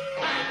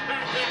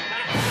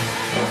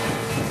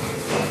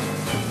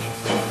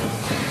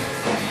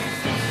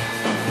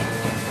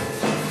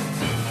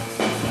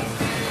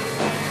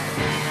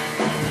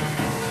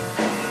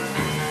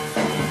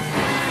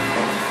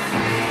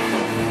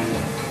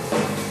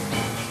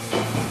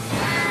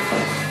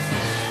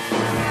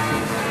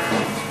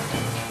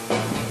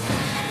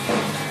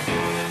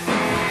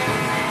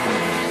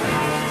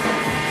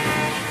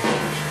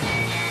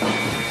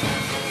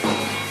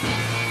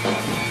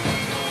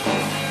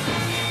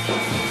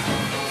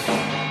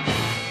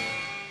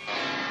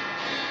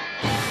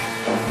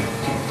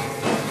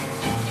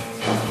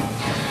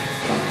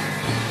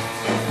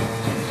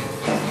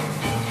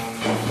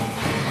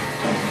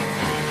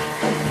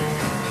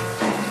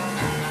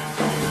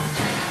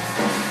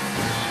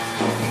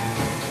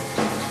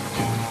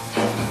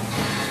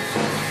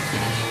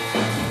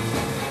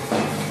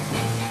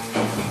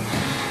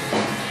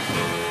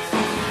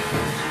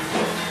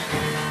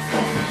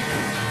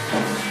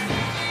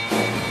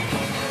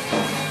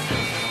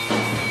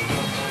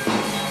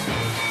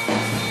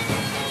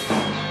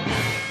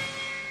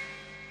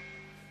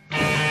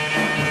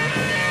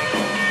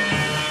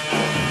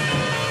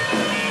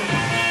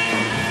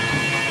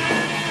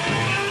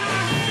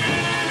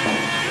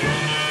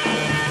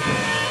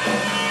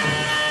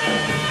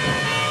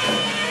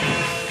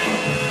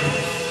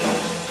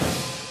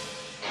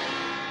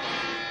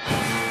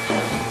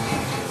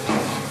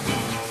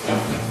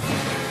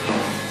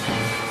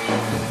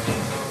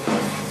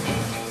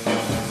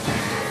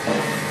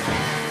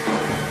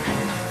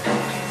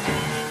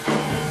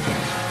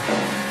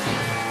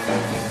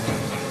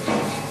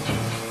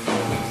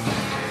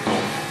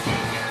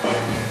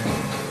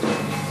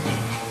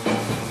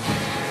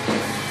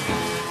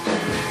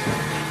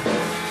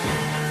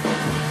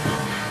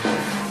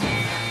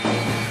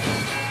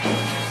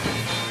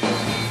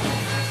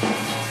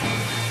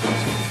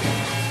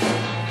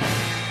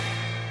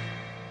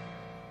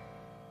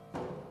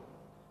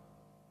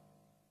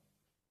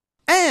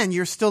 And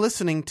you're still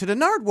listening to the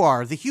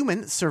Nardwuar, the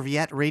Human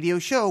Serviette Radio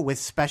Show with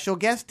special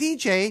guest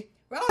DJ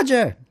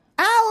Roger.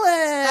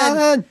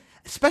 Alan.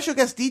 Special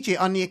guest DJ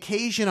on the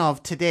occasion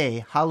of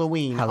today,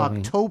 Halloween.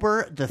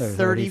 October the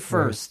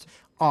 31st.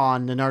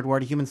 On the Nardwuar,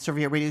 the Human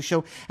Serviette Radio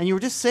Show. And you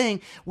were just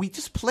saying, we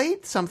just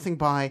played something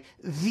by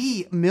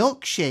the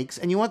Milkshakes,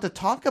 and you want to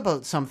talk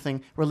about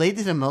something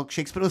related to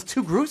milkshakes, but it was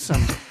too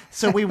gruesome.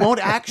 So we won't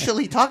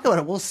actually talk about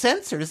it. We'll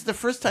censor. This is the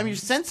first time you're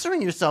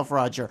censoring yourself,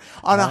 Roger.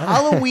 On a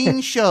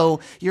Halloween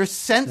show, you're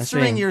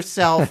censoring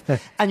yourself,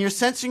 and you're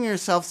censoring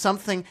yourself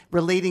something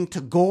relating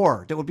to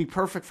gore that would be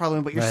perfect for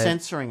Halloween, but you're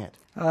censoring it.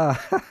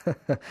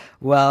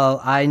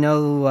 Well, I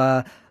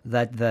know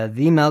that the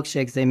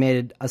Milkshakes, they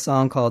made a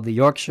song called The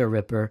Yorkshire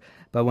Ripper,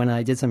 But when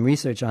I did some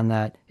research on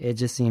that, it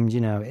just seemed,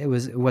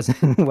 it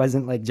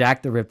wasn't like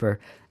Jack the Ripper.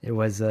 It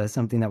was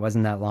something that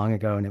wasn't that long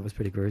ago, and it was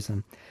pretty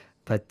gruesome.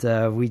 But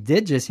we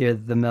did just hear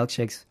the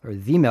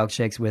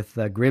Milkshakes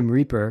with Grim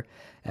Reaper,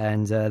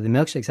 and the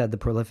Milkshakes had the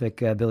prolific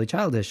Billy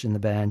Childish in the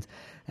band.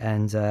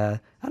 And I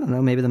don't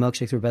know, maybe the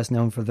Milkshakes were best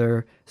known for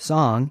their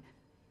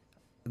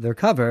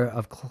cover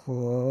of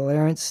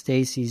Clarence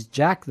Stacey's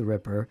Jack the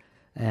Ripper,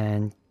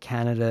 and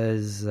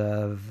Canada's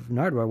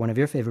Nardwuar, one of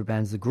your favorite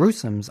bands, the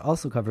Gruesomes,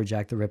 also covered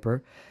Jack the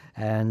Ripper.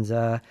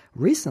 And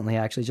recently,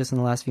 actually, just in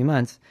the last few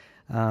months,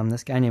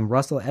 this guy named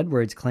Russell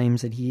Edwards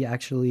claims that he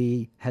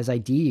actually has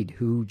ID'd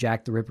who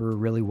Jack the Ripper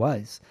really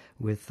was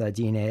with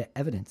DNA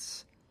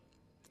evidence.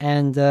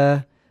 And,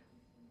 on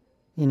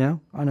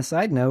a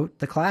side note,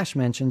 The Clash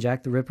mentioned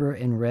Jack the Ripper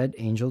in Red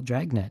Angel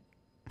Dragnet.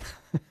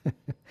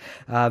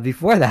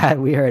 Before that,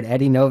 we heard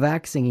Eddie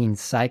Novak singing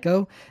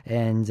Psycho,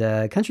 and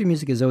country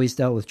music has always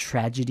dealt with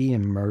tragedy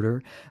and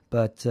murder,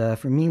 but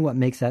for me, what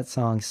makes that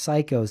song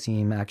Psycho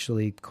seem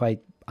actually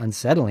quite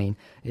unsettling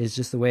is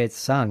just the way it's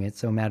sung. It's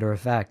so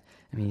matter-of-fact.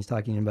 I mean, he's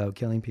talking about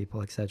killing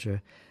people,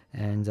 etc.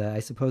 And I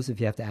suppose if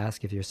you have to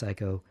ask if you're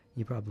psycho,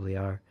 you probably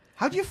are.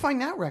 How'd you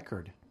find that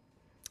record?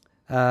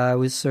 I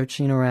was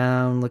searching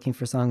around looking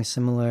for songs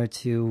similar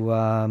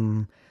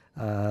to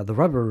The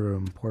Rubber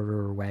Room,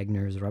 Porter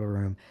Wagner's Rubber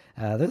Room.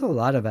 There's a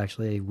lot of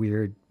actually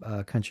weird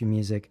country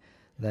music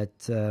that,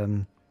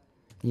 I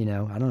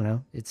don't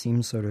know, it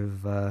seems sort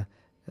of,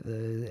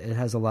 it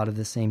has a lot of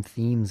the same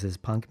themes as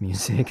punk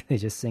music. They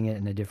just sing it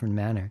in a different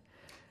manner.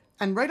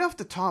 And right off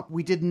the top,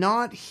 we did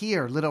not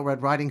hear Little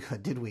Red Riding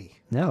Hood, did we?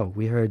 No,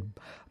 we heard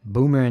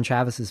Boomer and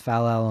Travis's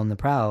Foul Owl on the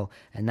Prowl,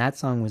 and that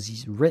song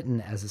was written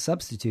as a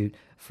substitute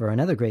for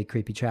another great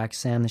creepy track,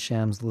 Sam the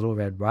Sham's Little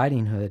Red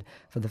Riding Hood,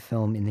 for the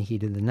film In the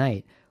Heat of the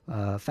Night.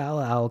 Foul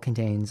Owl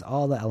contains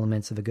all the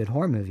elements of a good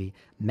horror movie: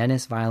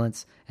 menace,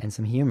 violence, and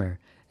some humor.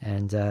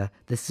 And the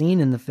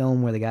scene in the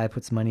film where the guy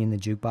puts money in the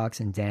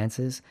jukebox and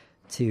dances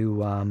to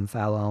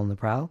Foul Owl on the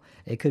Prowl,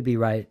 it could be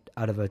right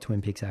out of a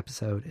Twin Peaks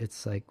episode.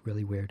 It's like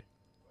really weird.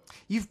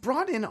 You've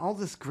brought in all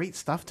this great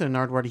stuff to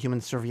Nardwuar, the Human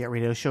Serviette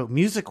radio show,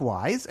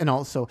 music-wise, and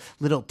also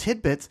little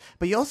tidbits,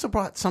 but you also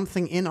brought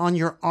something in on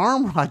your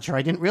arm, Roger.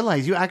 I didn't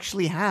realize you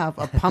actually have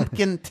a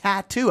pumpkin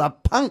tattoo, a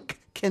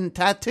pumpkin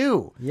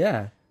tattoo.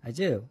 Yeah, I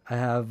do. I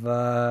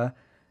have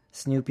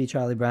Snoopy,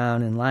 Charlie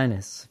Brown, and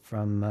Linus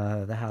from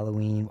the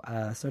Halloween,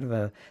 I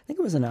think it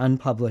was an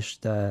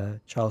unpublished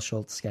Charles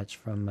Schultz sketch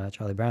from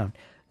Charlie Brown,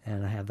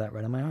 and I have that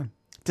right on my arm.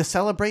 To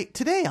celebrate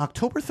today,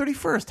 October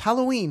 31st,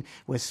 Halloween,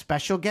 with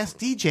special guest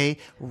DJ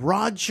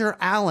Roger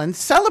Allen,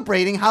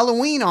 celebrating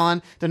Halloween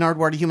on the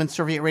Nardwuar, the Human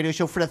Serviette radio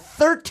show for the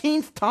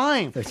 13th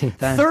time. 13th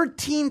time.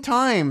 13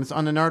 times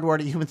on the Nardwuar,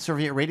 the Human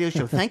Serviette radio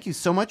show. Thank you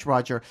so much,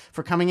 Roger,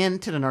 for coming in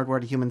to the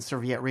Nardwuar, the Human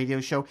Serviette radio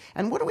show.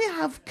 And what do we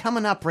have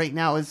coming up right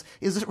now? Is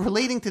it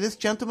relating to this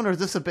gentleman, or is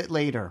this a bit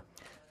later?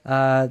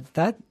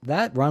 That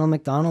Ronald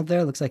McDonald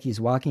there looks like he's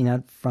walking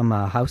out from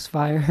a house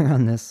fire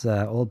on this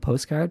old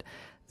postcard.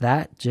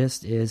 That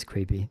just is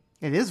creepy.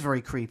 It is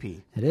very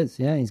creepy. It is,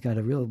 yeah. He's got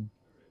a real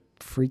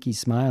freaky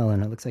smile,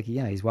 and it looks like,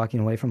 he's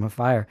walking away from a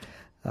fire.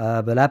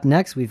 But up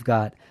next, we've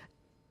got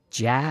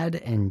Jad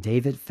and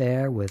David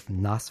Fair with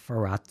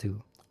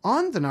Nosferatu.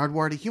 On the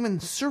Nardwuar, the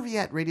Human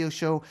Serviette radio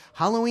show,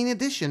 Halloween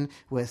edition,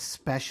 with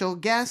special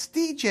guest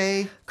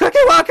DJ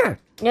Cricket Walker!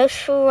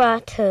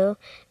 Nosferatu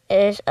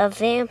is a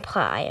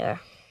vampire.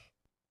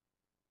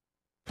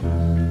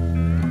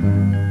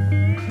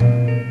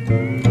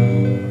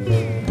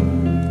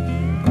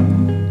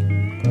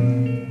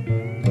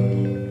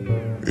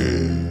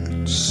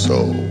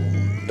 So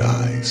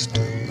nice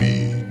to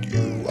meet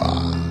you.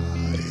 I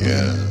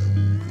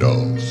am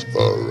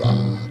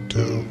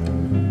Nosferatu.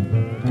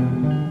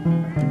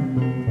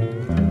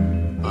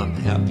 I'm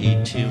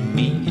happy to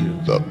meet you.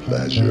 The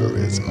pleasure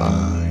is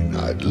mine.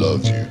 I'd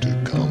love you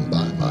to come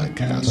by my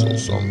castle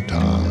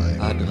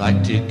sometime. I'd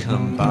like to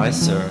come by,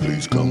 sir.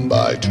 Please come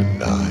by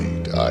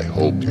tonight. I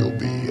hope you'll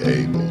be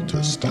able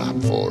to stop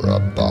for a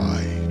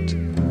bite.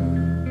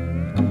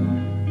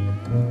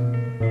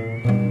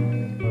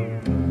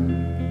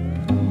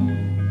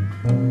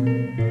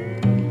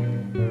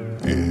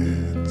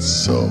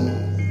 So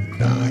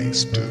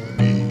nice to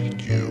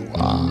meet you.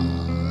 I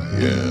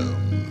am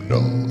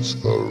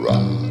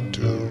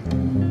Nosferatu.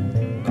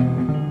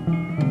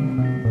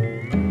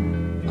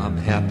 I'm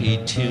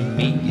happy to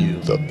meet you.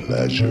 The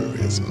pleasure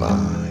is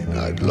mine.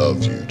 I'd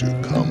love you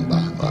to come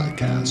by my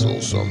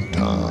castle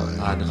sometime.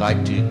 I'd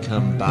like to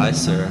come by,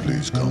 sir.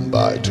 Please come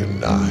by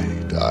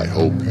tonight. I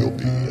hope you'll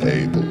be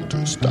able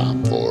to stop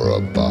for a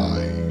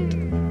bite.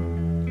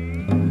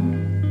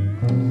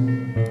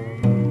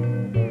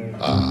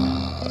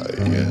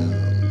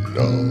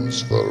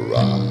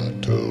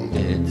 Nosferatu.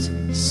 It's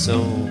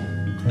so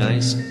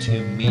nice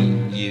to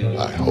meet you.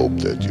 I hope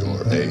that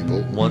you're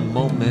able. One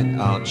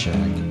moment, I'll check.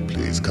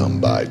 Please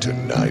come by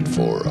tonight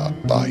for a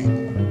bite.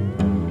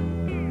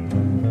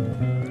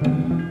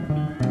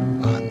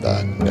 On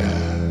the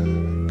neck.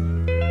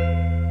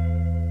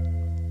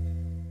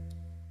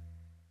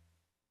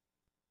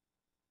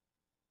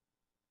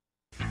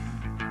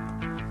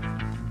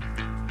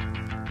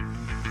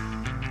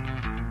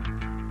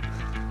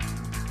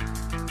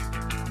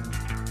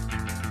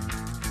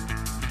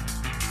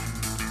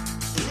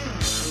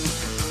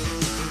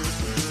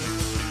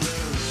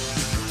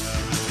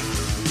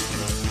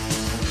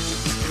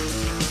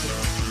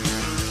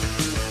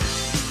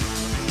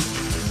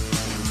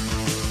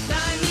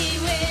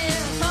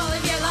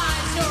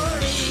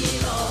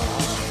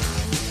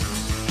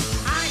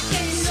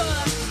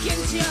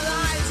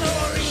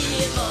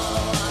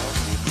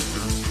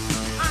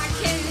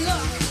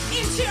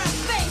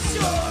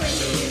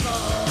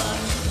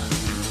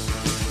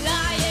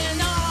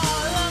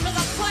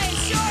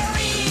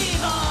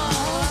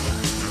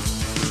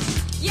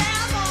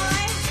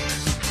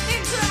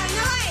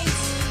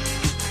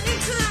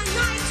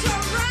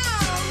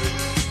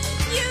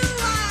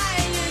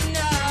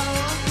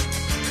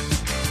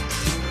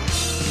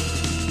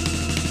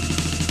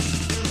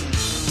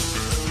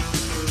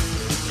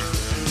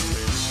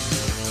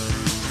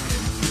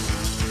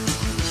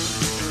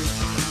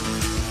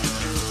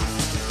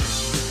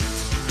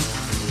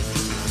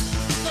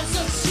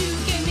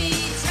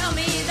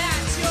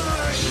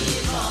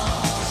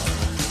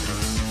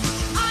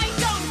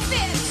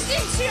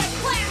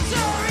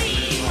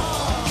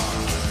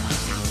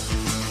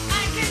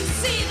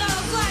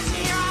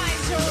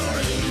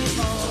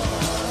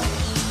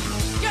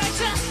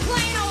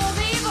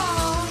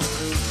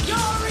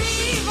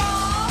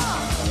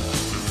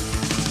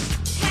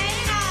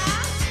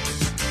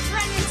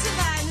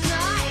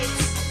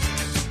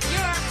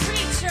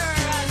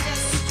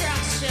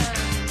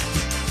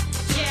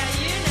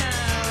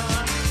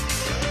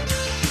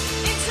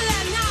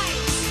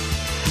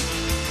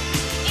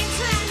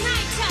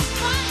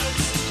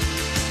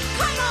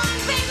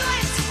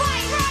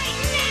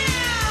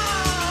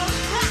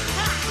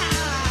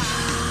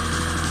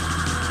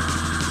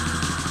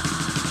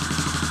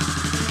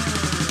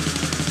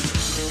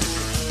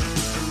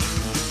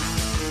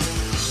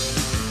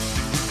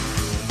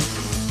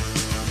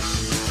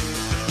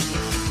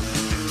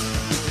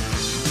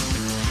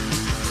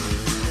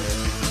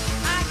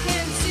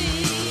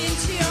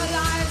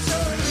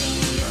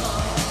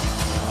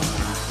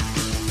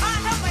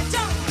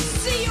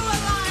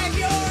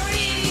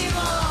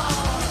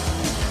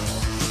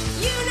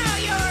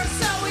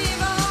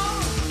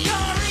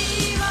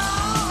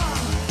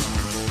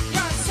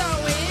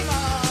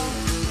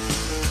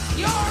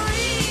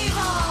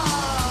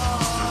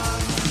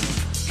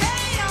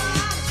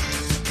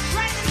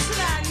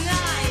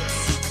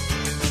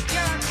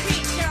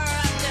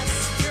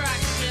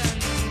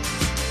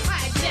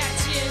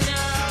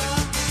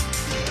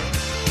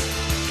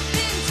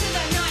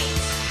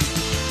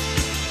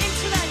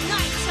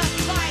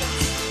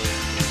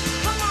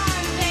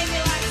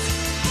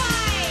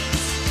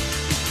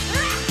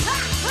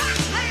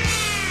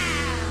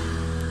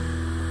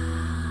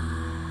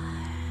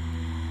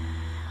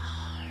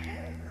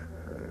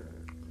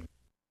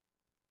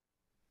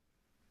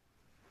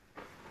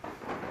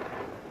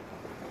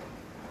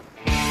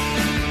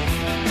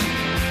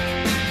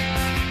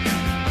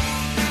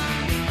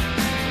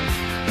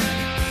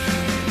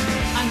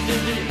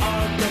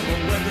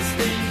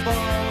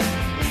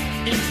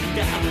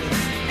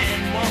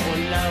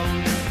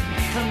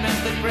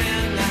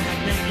 ground like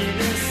naked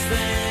as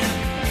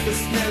sand. The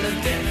smell of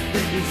death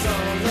is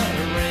all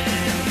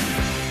around.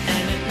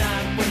 And at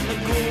night when the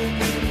cold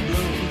wind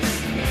blows,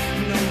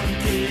 no one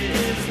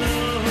cares,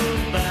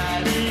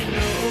 nobody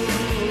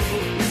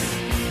knows.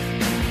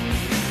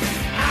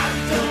 I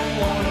don't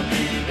wanna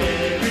be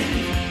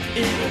buried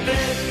in a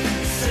bed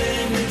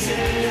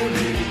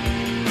cemetery.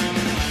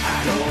 I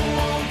don't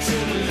want to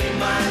live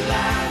my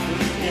life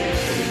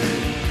again.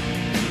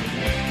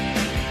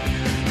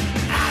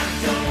 I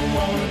don't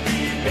wanna be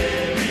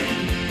buried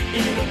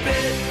in a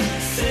bed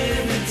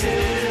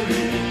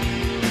cemetery.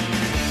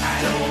 I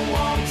don't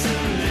want to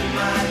live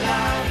my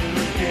life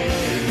again.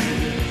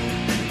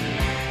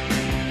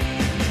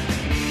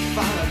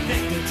 Fall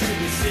victim to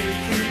the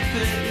sacred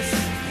place,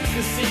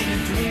 the scene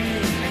of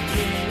dream I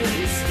can't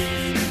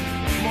escape.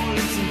 More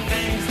lips and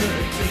fangs that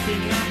are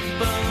clicking up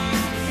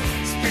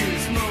bones,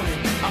 spirits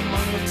moaning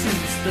among the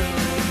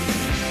tombstones.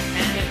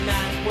 And at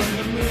night when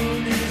the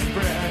moon is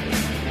bright,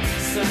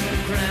 someone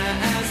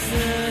cries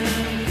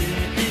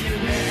something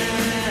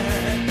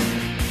right.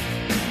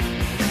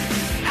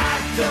 I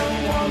don't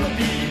wanna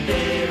be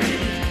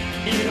buried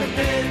in a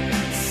bed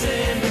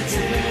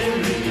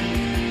cemetery.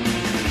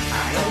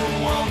 I don't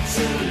want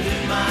to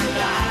live my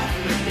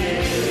life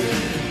again.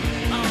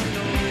 Oh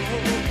no,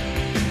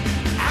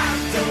 I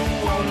don't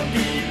wanna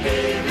be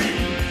buried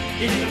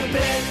in a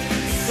bed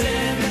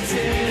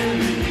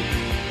cemetery.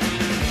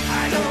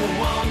 I don't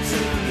want to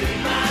live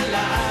my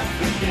life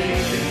again.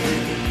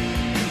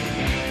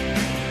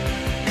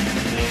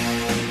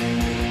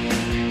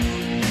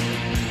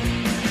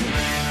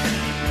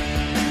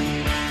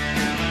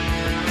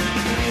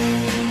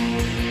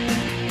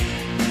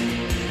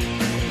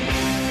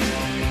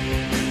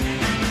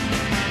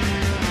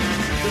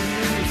 The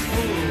moon is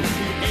full,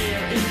 the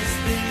air is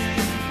thin.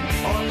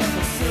 All of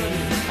a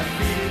sudden, I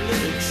feel a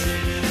little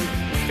chill.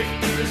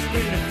 Victor's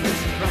winter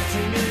push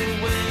rotting me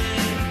away.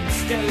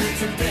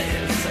 Skeleton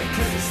dance, I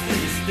couldn't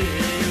stay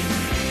still.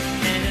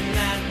 And at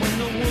night when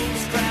the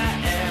wolves cry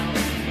out,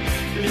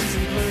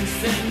 listen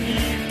close and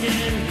you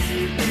can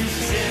hear me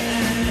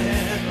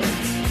shout.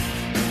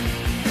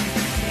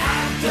 I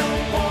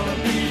don't wanna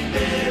be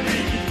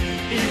buried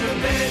in a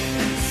bed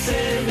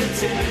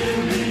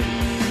cemetery.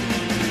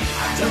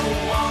 I don't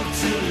want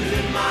to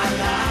live my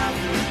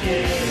life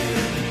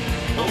again.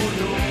 Oh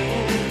no,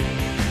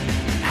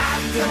 I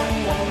don't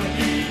wanna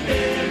be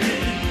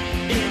buried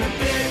in a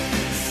bed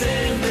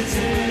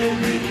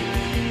cemetery.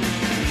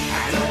 I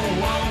don't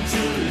want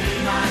to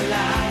live my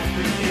life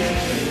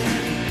again.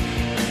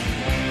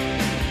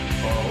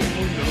 Oh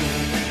no,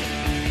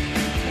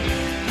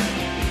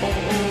 oh,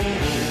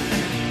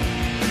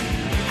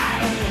 I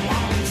don't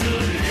want to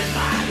live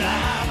my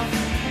life,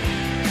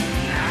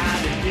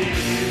 not again.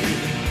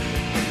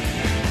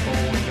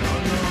 Oh no,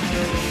 no,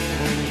 no.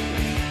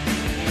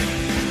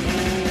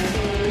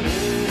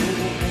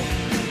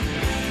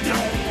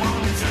 Don't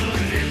want to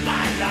live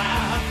my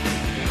life,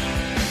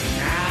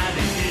 not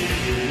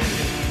again.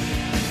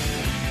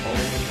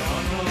 Oh no,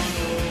 no,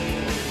 no.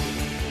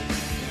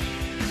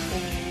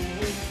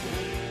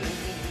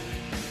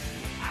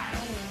 I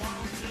don't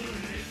want to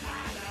live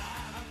my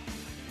life,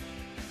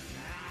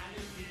 not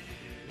again.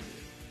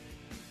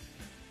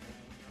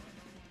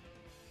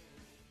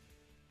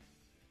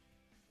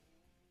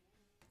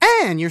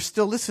 And you're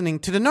still listening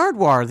to the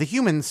Nardwuar, the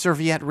Human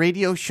Serviette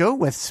radio show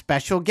with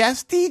special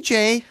guest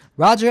DJ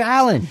Roger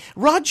Allen.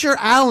 Roger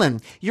Allen.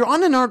 You're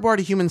on the Nardwuar,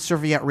 the Human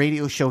Serviette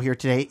radio show here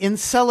today in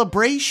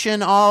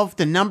celebration of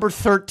the number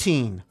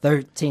 13.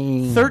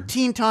 13.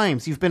 13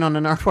 times you've been on the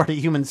Nardwuar, the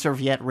Human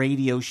Serviette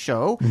radio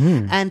show.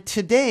 And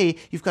today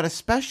you've got a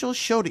special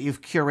show that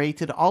you've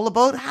curated all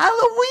about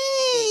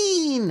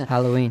Halloween.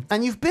 Halloween.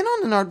 And you've been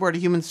on the Nardwuar, the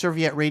Human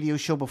Serviette radio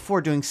show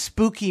before doing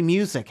spooky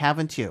music,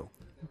 haven't you?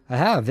 I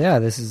have, yeah.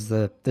 This is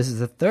the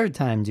third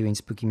time doing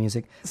spooky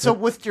music. So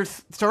with your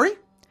sorry?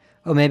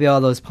 Oh, maybe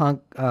all those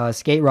punk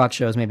skate rock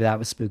shows, maybe that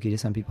was spooky to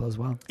some people as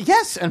well.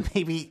 Yes, and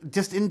maybe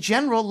just in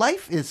general,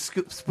 life is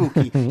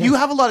spooky. Yeah. You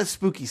have a lot of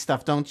spooky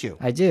stuff, don't you?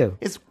 I do.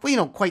 It's,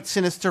 quite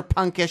sinister,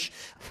 punkish,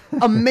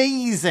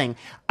 amazing.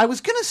 I was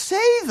going to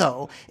say,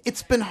 though,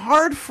 it's been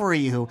hard for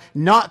you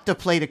not to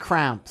play the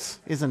Cramps,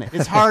 isn't it?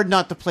 It's hard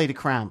not to play the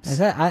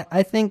Cramps.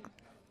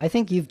 I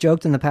think you've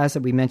joked in the past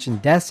that we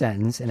mentioned Death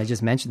Sentence, and I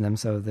just mentioned them,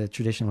 so the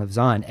tradition lives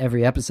on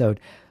every episode.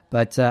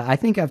 But I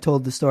think I've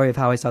told the story of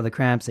how I saw the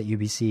Cramps at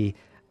UBC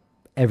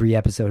every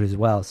episode as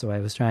well, so I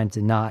was trying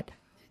to not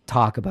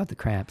talk about the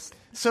Cramps.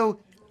 So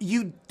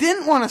you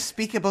didn't want to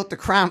speak about the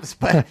Cramps,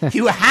 but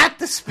you had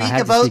to speak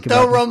about the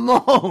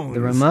Ramones. The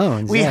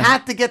Ramones, We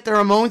had to get the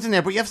Ramones in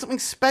there, but you have something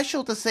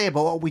special to say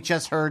about what we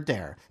just heard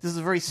there. This is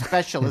very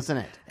special, isn't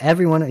it?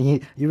 Everyone,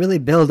 you really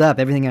build up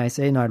everything I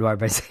say, Nardwuar,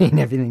 by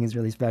saying everything is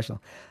really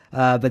special.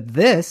 But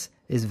this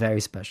is very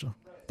special.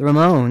 The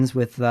Ramones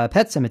with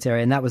Pet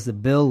Sematary, and that was the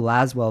Bill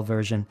Laswell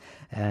version.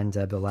 And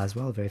Bill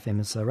Laswell, a very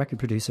famous record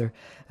producer,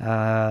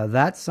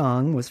 that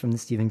song was from the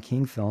Stephen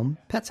King film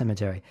Pet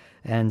Sematary.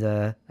 And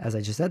as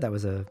I just said, that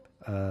was a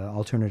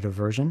alternative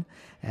version.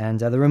 And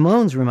the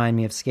Ramones remind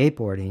me of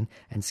skateboarding,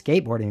 and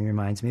skateboarding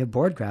reminds me of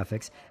board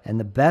graphics. And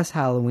the best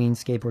Halloween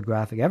skateboard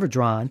graphic ever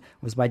drawn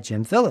was by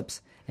Jim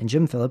Phillips. And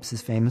Jim Phillips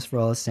is famous for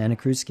all his Santa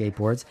Cruz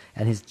skateboards,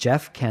 and his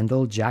Jeff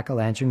Kendall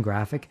jack-o'-lantern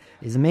graphic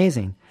is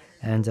amazing.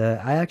 And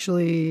I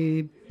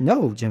actually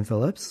know Jim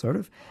Phillips, sort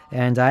of.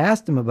 And I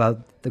asked him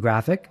about the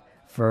graphic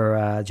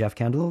for Jeff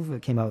Kendall.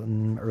 It came out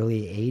in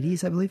early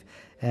 80s, I believe.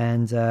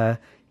 And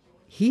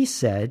he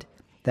said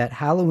that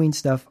Halloween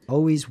stuff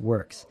always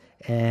works.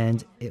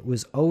 And it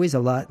was always a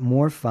lot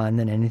more fun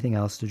than anything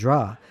else to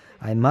draw.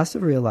 I must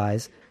have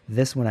realized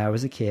this when I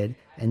was a kid,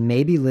 and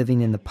maybe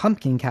living in the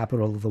pumpkin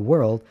capital of the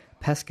world,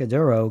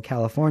 Pescadero,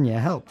 California,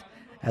 helped.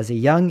 As a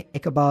young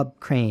Ichabod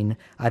Crane,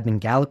 I've been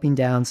galloping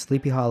down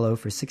Sleepy Hollow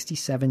for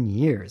 67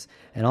 years,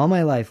 and all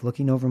my life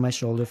looking over my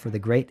shoulder for the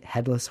great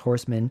headless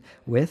horseman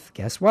with,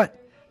 guess what?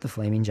 The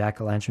flaming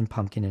jack-o'-lantern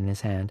pumpkin in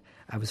his hand.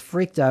 I was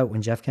freaked out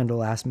when Jeff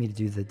Kendall asked me to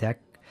do the deck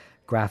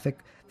graphic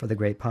for the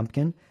Great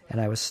Pumpkin,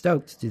 and I was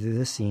stoked to do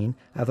the scene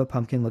of a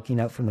pumpkin looking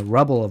out from the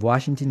rubble of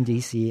Washington,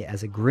 D.C.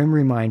 as a grim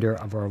reminder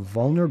of our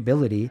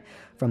vulnerability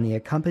from the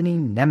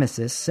accompanying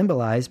nemesis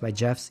symbolized by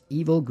Jeff's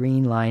evil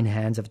green line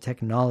hands of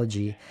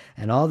technology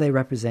and all they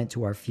represent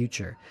to our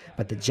future.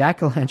 But the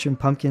jack-o'-lantern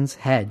pumpkin's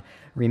head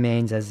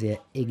remains as the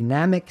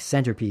enigmatic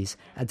centerpiece,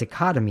 a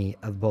dichotomy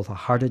of both a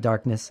heart of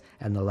darkness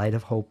and the light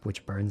of hope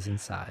which burns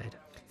inside.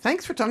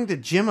 Thanks for talking to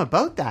Jim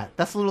about that.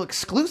 That's a little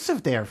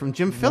exclusive there from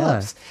Jim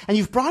Phillips. Yeah. And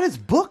you've brought his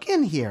book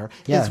in here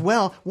as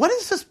well. What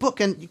is this book?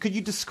 And could you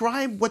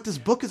describe what this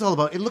book is all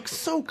about? It looks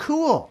so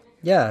cool.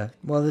 Yeah.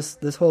 Well,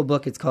 this whole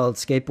book, it's called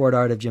Skateboard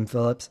Art of Jim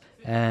Phillips.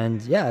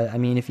 And yeah, I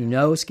mean, if you're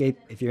into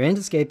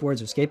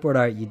skateboards or skateboard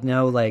art, you'd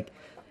know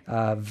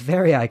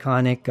very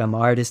iconic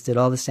artist, did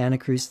all the Santa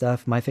Cruz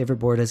stuff. My favorite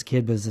board as a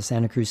kid was the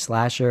Santa Cruz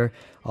Slasher,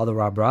 all the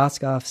Rob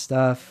Roscoff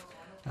stuff.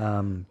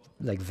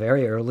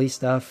 Very early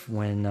stuff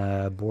when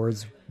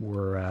boards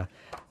were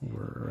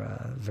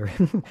very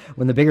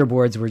when the bigger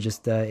boards were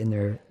just in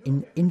their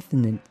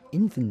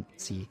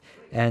infancy.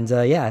 And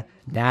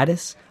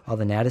Natus, all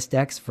the Natus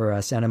decks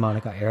for Santa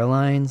Monica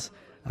Airlines.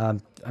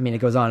 It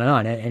goes on and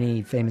on.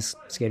 Any famous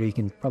skater you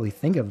can probably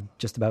think of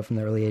just about from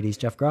the early 80s,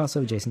 Jeff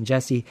Grosso, Jason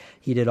Jesse,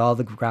 he did all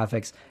the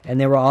graphics,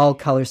 and they were all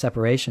color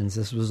separations.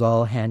 This was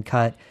all hand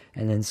cut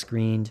and then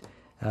screened.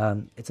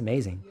 It's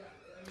amazing.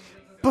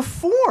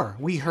 Before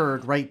we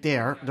heard right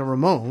there, the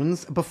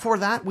Ramones, before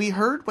that we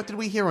heard, what did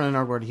we hear on an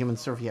Nardwuar, the Human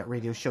Serviette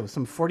radio show?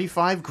 Some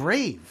 45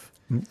 Grave.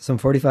 Some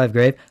 45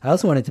 Grave. I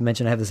also wanted to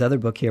mention I have this other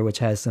book here which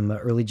has some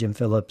early Jim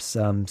Phillips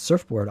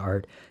surfboard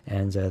art,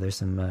 and there's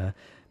some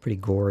pretty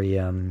gory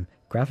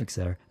graphics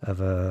there of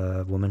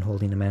a woman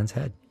holding a man's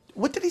head.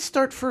 What did he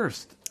start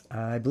first?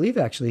 I believe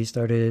actually he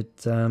started,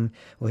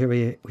 here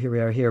we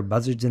are here,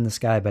 Buzzards in the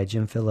Sky by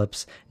Jim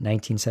Phillips,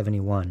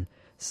 1971.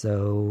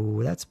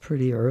 So that's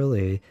pretty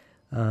early.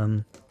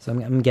 So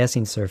I'm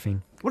guessing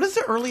surfing. What is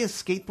the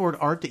earliest skateboard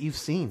art that you've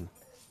seen?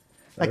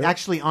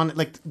 Actually on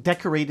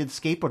decorated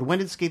skateboard. When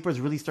did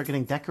skateboards really start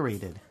getting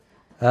decorated?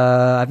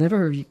 I've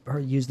never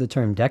used the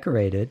term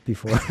decorated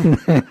before.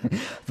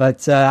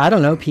 But I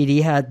don't know.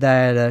 PD had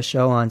that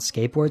show on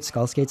skateboards.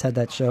 Skull Skates had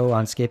that show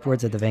on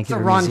skateboards at the Vancouver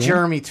It's a Ron Museum.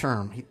 Jeremy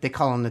term. They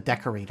call him the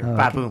decorator. Oh,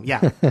 Baboom,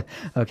 yeah.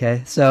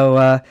 Okay,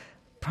 so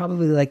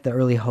probably like the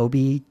early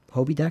Hobie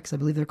decks, I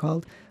believe they're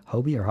called.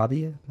 Hobie or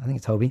Hobby? I think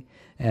it's Hobie.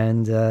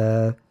 And,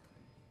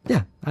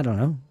 I don't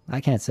know.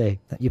 I can't say.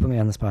 You put me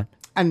on the spot.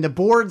 And the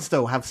boards,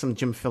 though, have some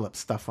Jim Phillips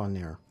stuff on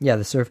there. Yeah,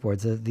 the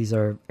surfboards. These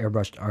are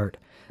airbrushed art.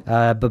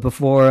 But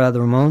before the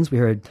Ramones, we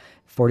heard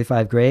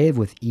 45 Grave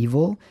with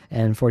Evil.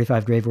 And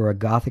 45 Grave were a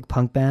gothic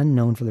punk band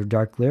known for their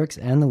dark lyrics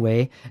and the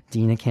way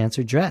Dina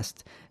Cancer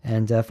dressed.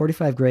 And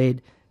 45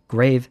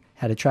 Grave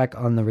had a track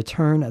on the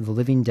Return of the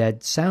Living Dead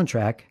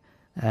soundtrack.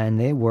 And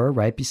they were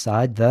right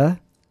beside the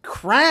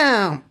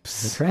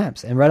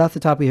Cramps. And right off the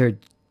top, we heard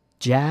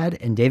Jad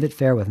and David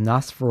Fair with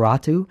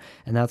Nosferatu,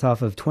 and that's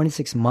off of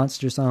 26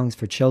 Monster Songs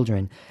for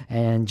Children.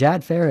 And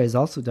Jad Fair has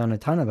also done a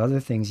ton of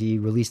other things. He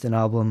released an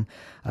album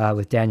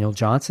with Daniel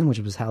Johnson, which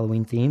was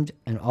Halloween themed,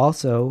 and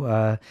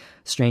also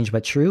Strange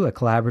But True, a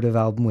collaborative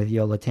album with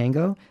Yola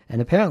Tango.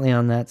 And apparently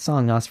on that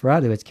song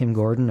Nosferatu, it's Kim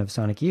Gordon of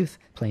Sonic Youth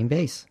playing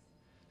bass.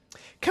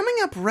 Coming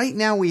up right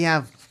now, we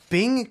have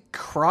Bing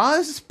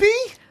Crosby.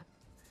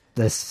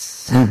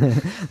 This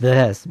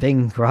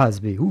Bing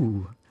Crosby.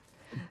 Ooh.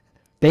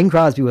 Bing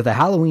Crosby with a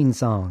Halloween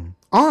song.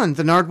 On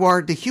the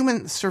Nardwuar, the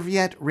Human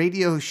Serviette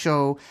radio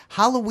show,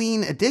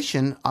 Halloween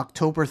edition,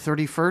 October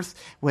 31st,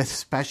 with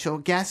special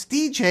guest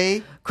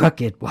DJ...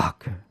 Crooked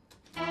Walker.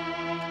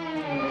 I'm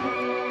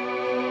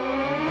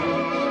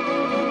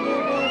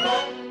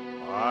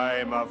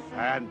a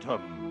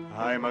phantom.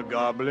 I'm a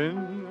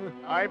goblin.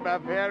 I'm a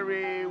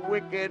very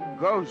wicked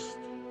ghost.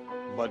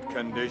 But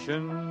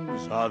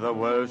conditions are the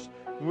worst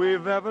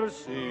we've ever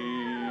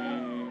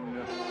seen.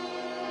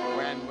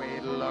 When we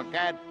look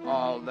at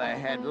all the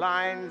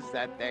headlines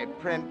that they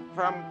print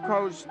from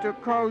coast to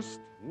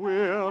coast,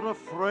 we're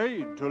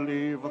afraid to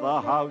leave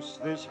the house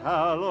this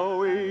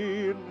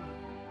Halloween.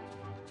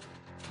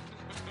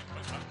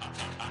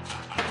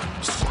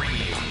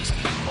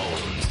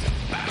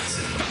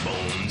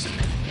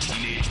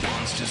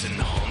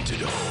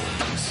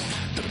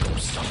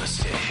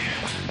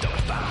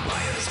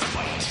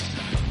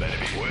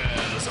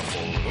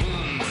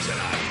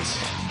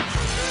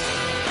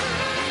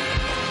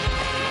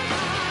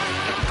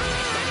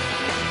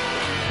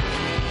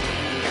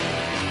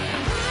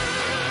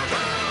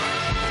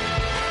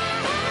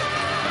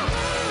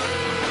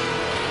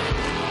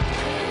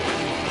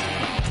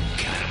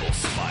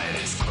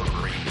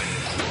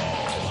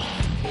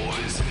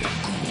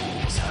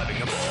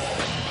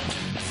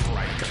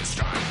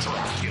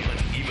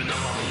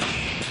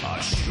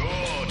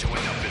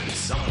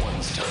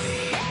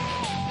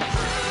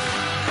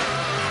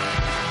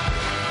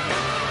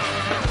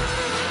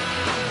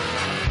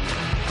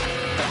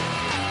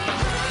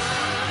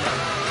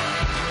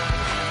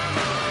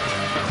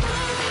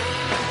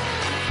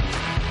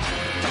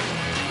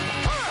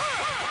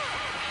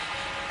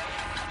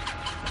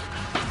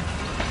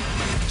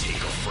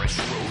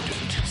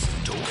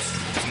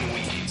 toadstools and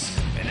weeds,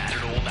 and add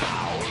it all to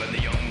howl and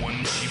the young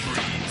one she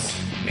breeds.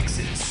 Mix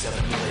it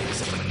 7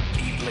 legs of an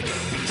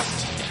 8-legged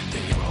beast,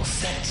 then you're all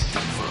set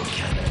for a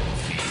cannibal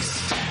feast.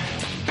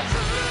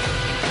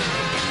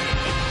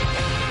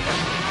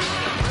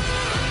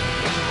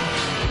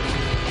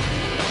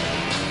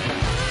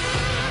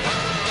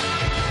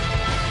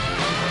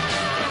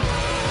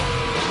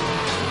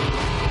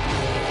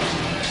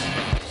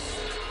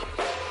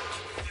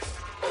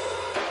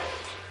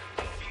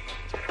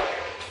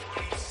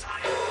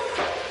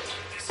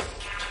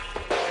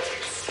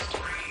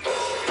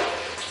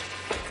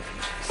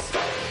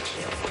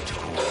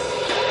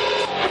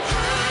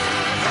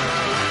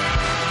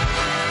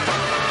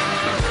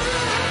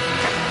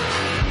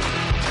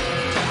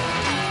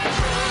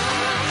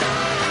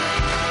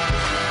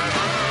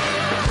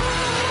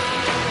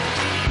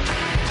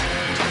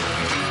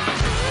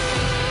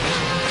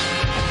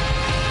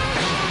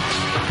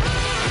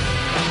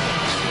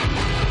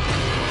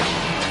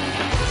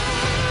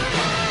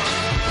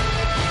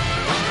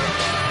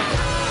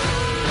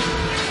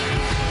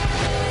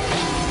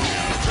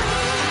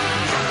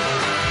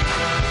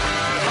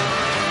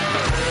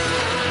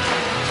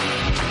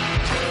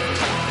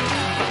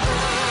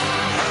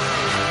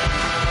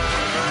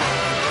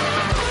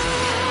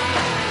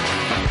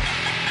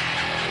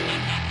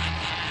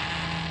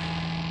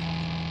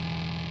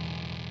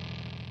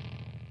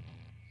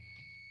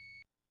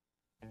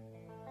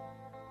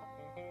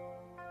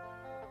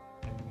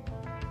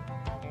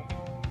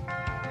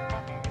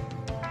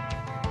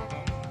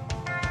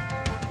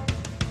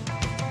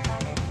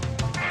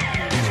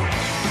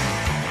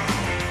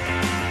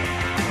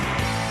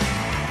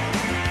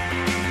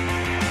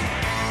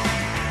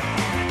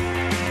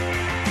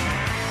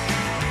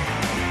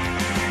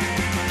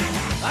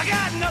 I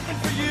got nothing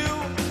for you,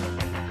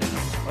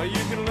 or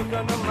you can look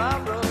under my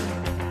rug.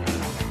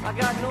 I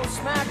got no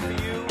smack for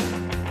you,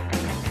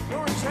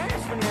 nor a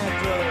chance for that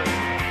drug.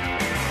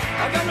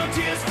 I got no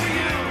tears for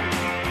you,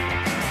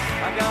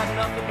 I got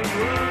nothing to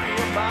worry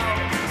about.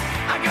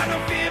 I got no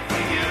fear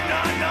for you,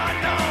 no, no,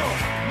 no.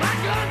 My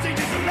guns ain't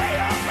just a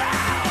layoff out.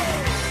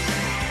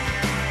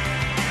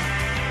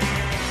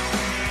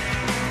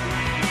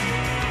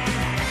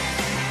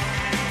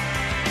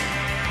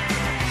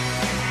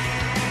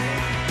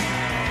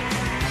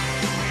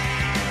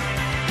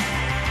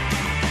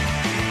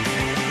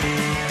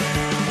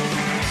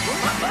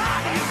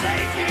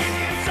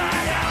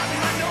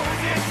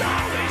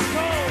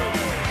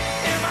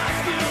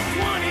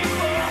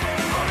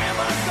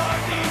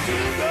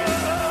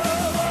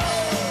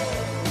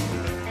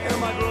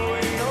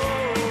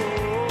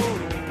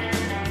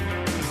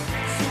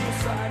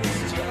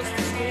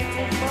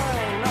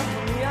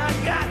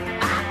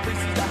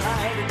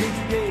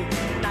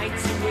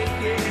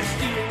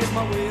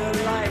 My way of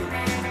life.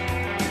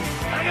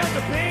 I got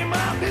to pay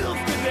my bills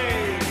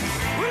today.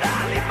 Will I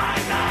live my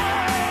life?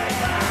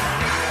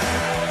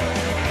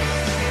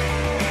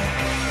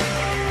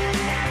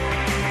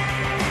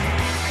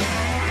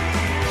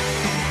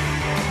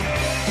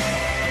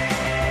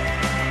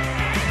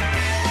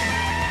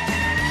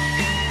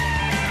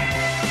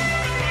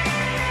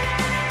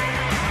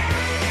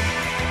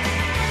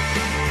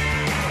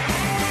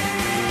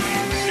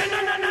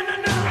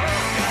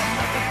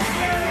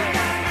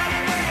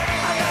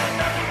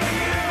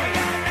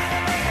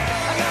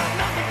 I got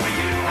nothing for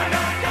you.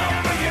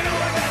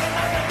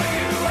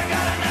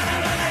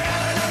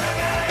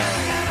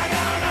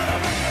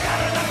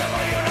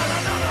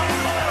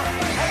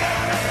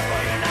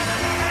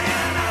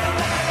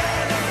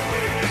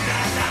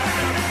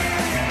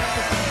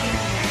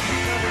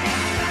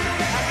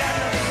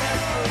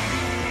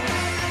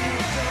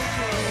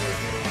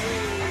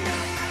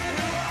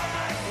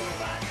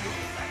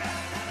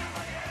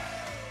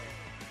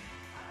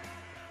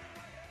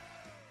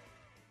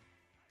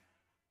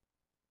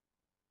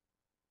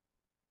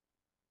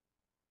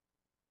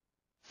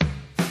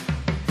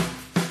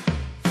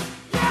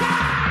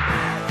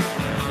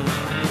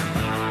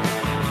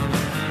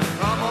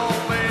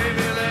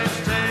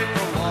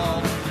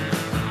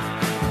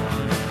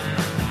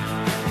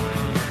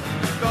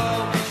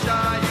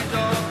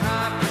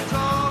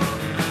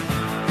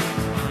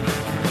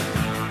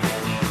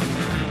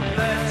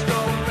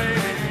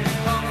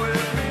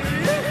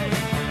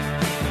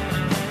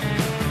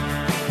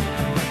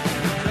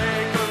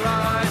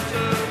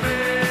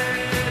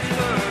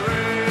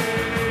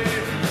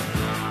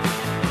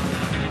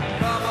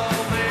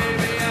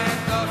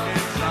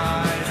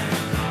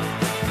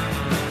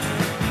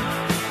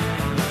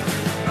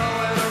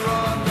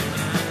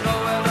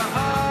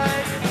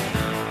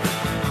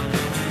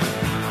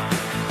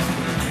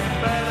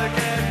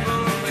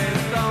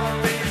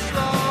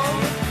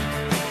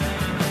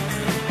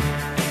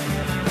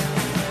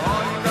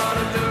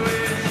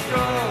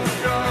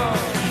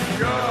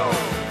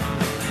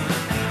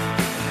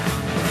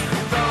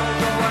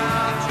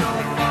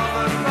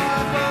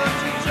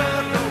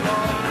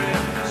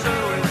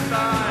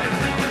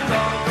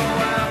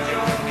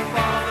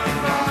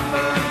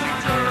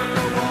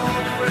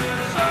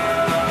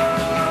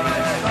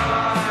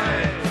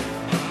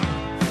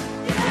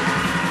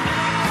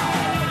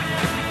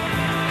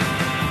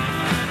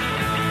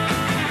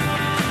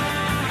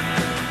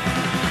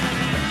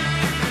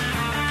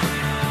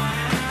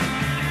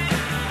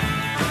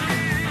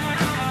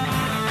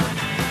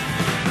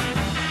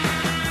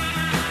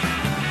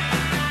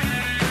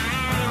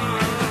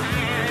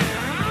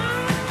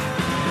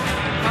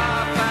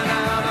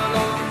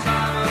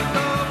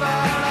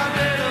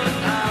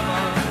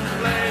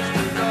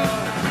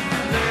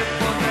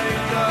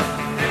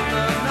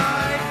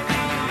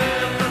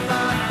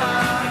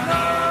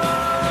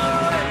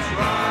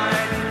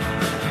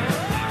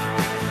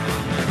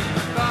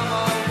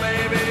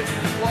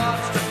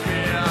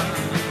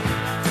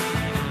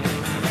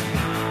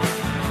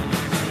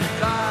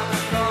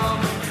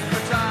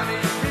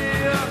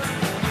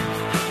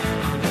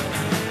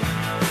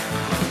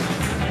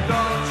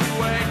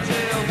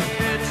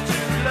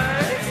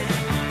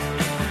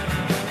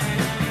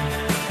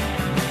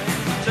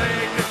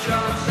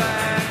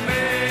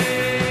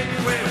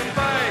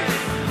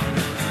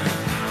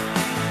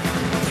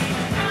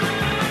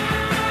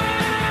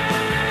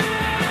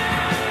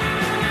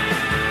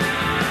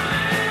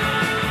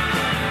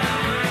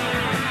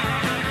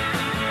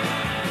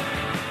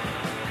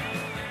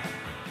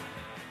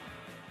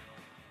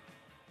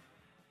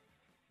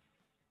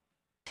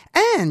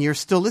 And you're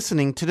still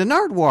listening to the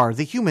Nardwuar,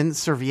 the Human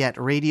Serviette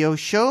Radio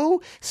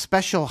Show,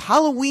 special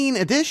Halloween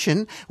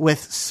edition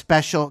with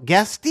special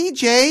guest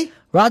DJ...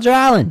 Roger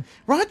Allen.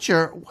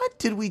 Roger, what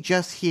did we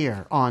just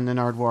hear on the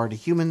Nardwuar, the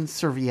Human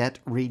Serviette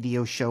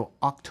Radio Show,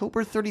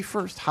 October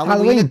 31st,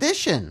 Halloween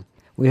edition?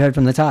 We heard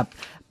from the top,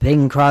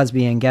 Bing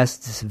Crosby and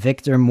guests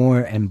Victor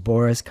Moore and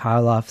Boris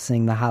Karloff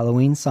sing the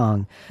Halloween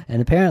song.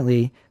 And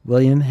apparently,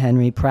 William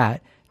Henry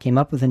Pratt came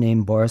up with the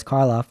name Boris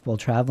Karloff while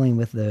traveling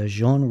with the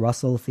Jean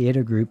Russell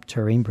Theatre Group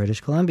touring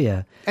British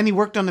Columbia. And he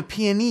worked on the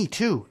Peony,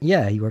 too.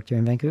 Yeah, he worked here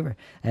in Vancouver.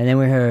 And then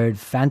we heard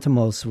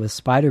Phantomos with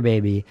Spider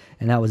Baby,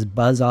 and that was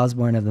Buzz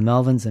Osborne of the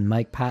Melvins and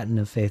Mike Patton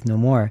of Faith No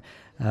More.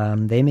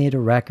 They made a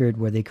record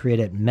where they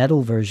created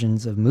metal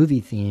versions of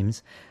movie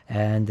themes,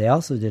 and they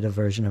also did a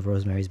version of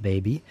Rosemary's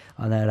Baby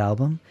on that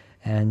album.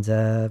 And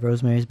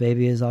Rosemary's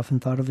Baby is often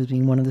thought of as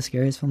being one of the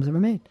scariest films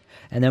ever made.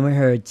 And then we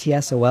heard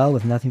TSOL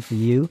with Nothing For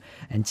You.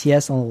 And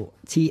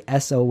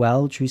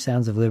TSOL, True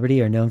Sounds of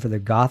Liberty, are known for their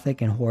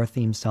gothic and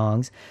horror-themed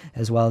songs,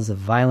 as well as the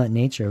violent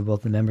nature of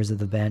both the members of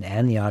the band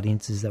and the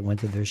audiences that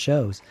went to their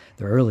shows,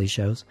 their early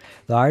shows.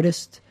 The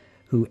artist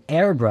who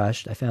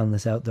airbrushed, I found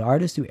this out, the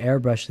artist who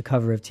airbrushed the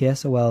cover of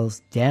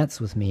TSOL's Dance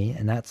With Me,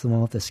 and that's the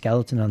one with the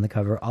skeleton on the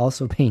cover,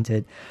 also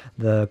painted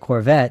the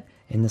Corvette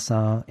in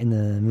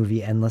the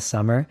movie Endless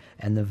Summer,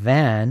 and the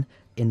van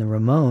in the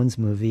Ramones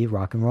movie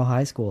Rock and Roll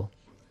High School.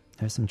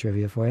 There's some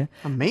trivia for you.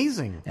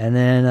 Amazing. And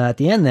then at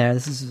the end there,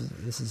 this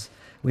is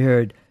we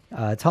heard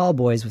Tall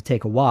Boys with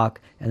Take a Walk,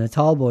 and the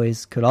Tall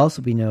Boys could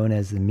also be known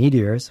as the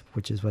Meteors,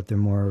 which is what their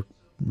more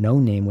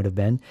known name would have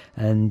been.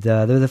 And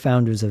they're the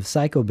founders of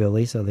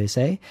Psychobilly, so they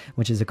say,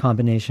 which is a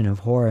combination of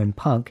horror and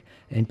punk.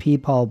 And P.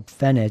 Paul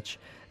Fenech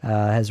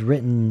has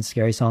written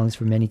scary songs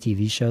for many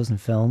TV shows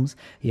and films.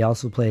 He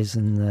also plays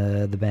in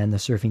the band The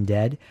Surfing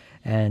Dead.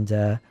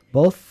 And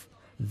both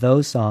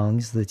those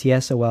songs, the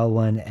TSOL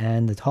one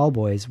and the Tall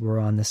Boys, were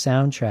on the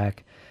soundtrack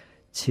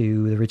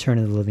to The Return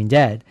of the Living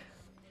Dead.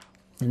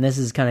 And this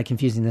is kind of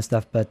confusing, this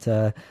stuff, but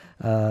the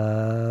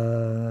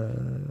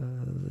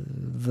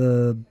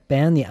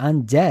band The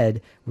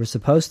Undead were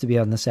supposed to be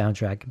on the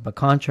soundtrack, but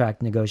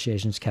contract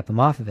negotiations kept them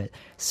off of it.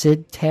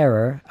 Sid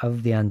Terror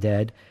of The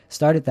Undead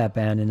started that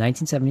band in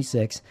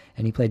 1976,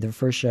 and he played their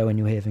first show in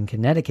New Haven,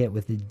 Connecticut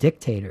with the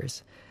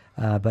Dictators.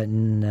 But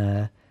in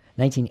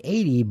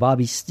 1980,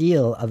 Bobby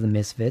Steele of the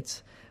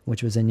Misfits,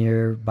 which was a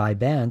nearby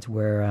band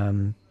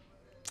where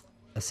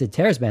Sid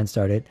Terror's band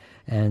started,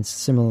 and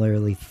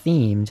similarly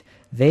themed,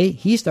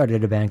 he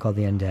started a band called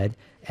The Undead,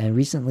 and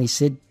recently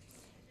Sid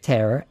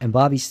Terror and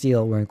Bobby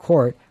Steele were in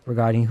court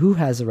regarding who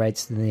has the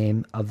rights to the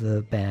name of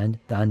the band,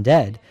 The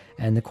Undead,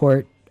 and the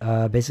court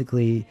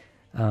basically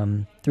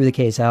threw the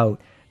case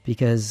out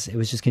because it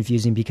was just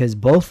confusing, because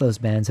both those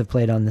bands have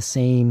played on the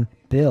same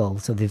bill,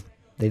 so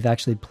they've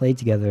actually played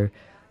together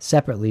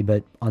separately,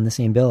 but on the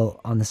same bill,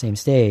 on the same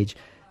stage,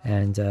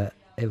 and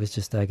it was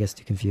just, I guess,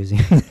 too confusing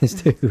as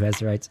to who has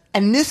the rights.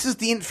 And this is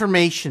the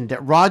information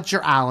that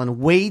Roger Allen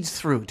wades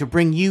through to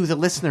bring you, the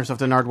listeners of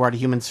the Nardwuar, the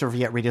Human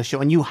Serviette Radio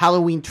Show, and you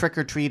Halloween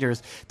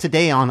trick-or-treaters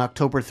today on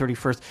October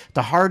 31st,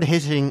 the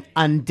hard-hitting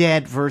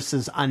undead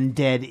versus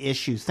undead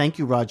issues. Thank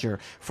you, Roger,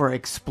 for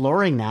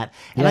exploring that.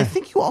 And I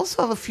think you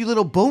also have a few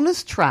little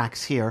bonus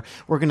tracks here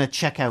we're going to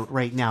check out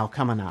right now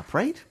coming up,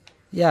 right?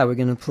 Yeah, we're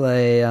going to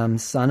play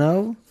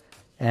Sunno,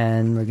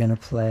 and we're going to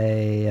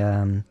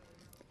play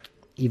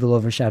Evil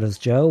Overshadows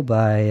Joe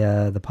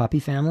by the Poppy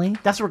Family.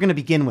 That's what we're going to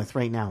begin with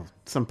right now.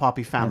 Some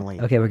Poppy Family.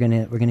 Okay, we're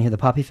gonna hear the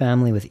Poppy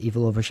Family with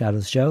Evil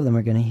Overshadows Joe. Then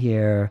we're gonna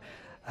hear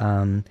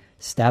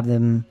Stab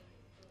Them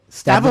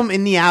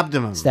in the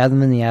Abdomen. Stab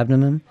Them in the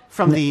Abdomen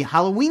from the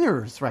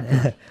Halloweeners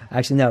record.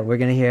 Actually, no. We're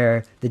gonna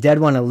hear The Dead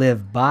Want to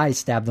Live by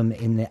Stab Them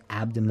in the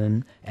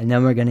Abdomen, and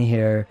then we're gonna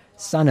hear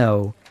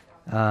Sunno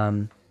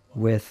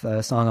with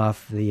a song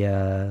off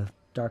the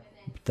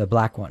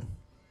Black One.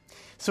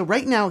 So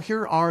right now,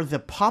 here are the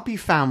Poppy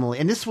Family,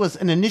 and this was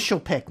an initial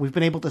pick. We've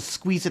been able to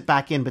squeeze it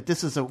back in, but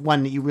this is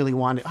one that you really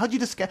wanted. How'd you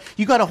discuss?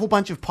 You got a whole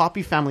bunch of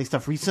Poppy Family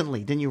stuff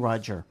recently, didn't you,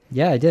 Roger?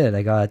 Yeah, I did.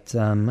 I got,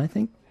 I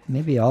think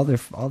maybe all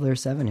their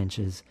 7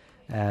 inches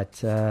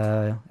at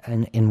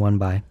in one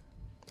buy.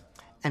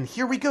 And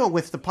here we go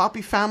with the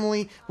Poppy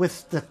Family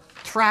with the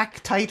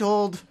track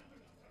titled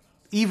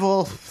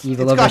Evil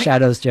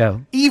Overshadows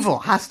Joe. Evil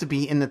has to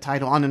be in the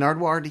title on the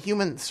Nardwuar, the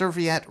Human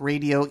Serviette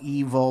Radio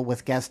Evil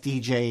with guest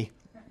DJ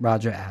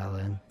Roger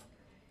Allen.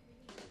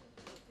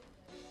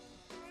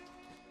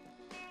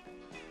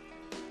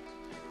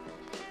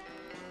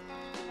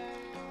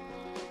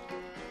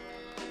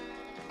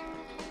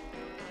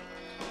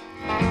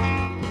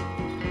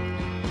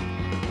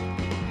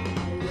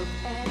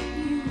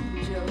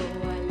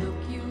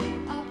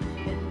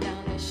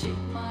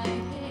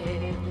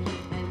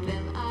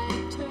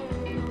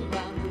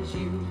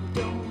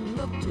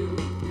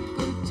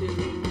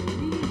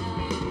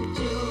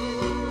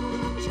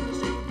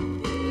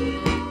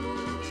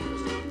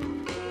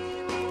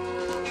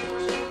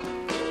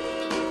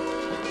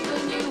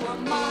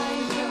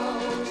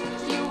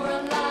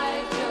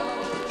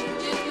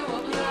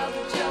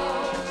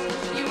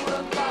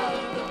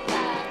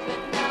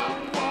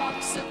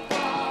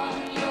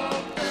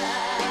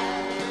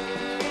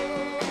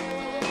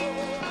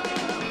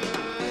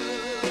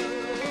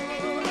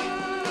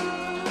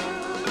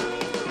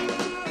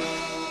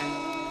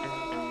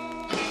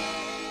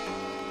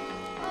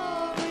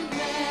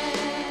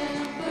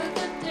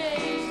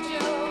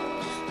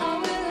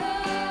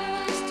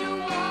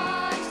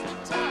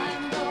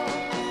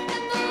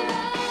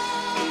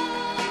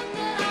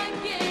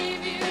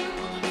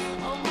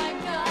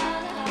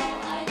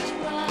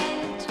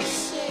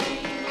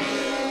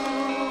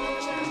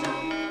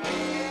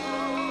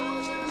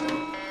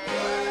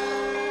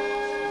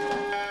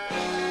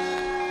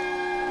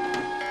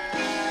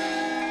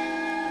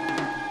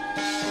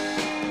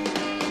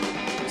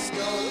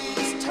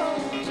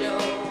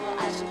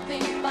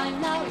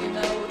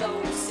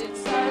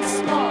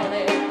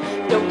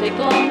 take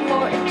long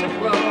for it to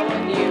grow,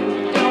 and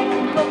you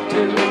don't look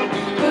too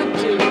good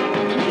to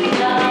me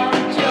now,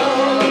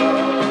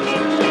 Joe.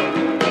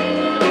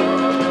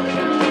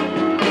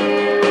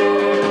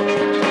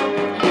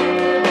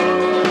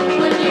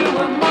 When you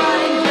were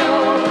mine,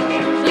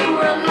 Joe, you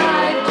were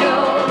alive,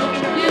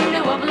 Joe. You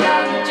knew of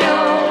love,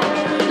 Joe.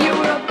 You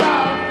were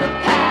above the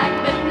pack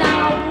that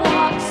now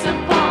walks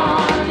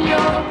upon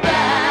your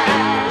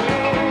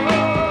back.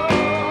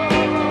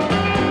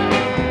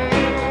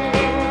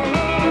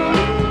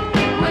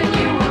 When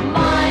you were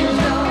mine,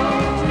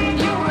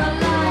 Joe, you were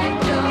alive,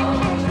 Joe.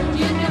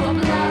 You knew of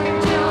love,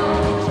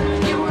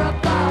 Joe. You were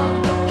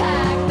above the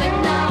pack that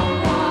now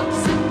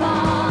walks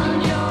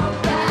upon your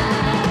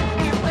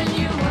back. When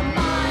you were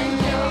mine,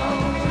 Joe,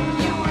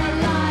 you were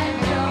alive,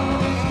 Joe.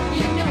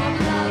 You knew of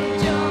love,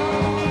 Joe.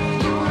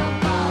 You were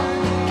above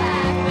the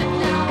pack that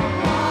now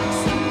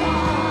walks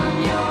upon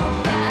your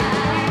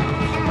back.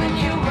 When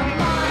you were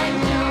mine,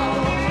 Joe,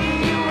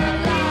 you were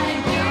alive,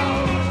 Joe.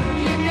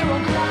 You knew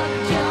of love,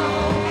 Joe.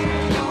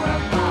 You were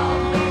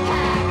above the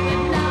pack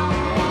that now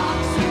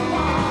walks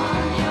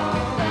upon your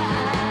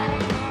back.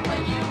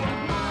 When you were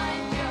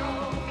mine, Joe,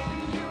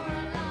 you were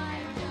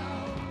alive, Joe.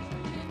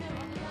 You knew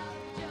of love,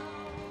 Joe.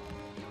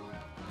 You were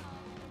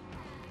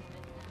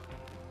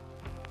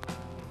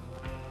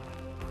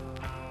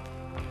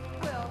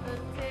Will the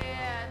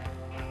dead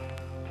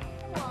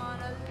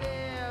wanna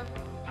live,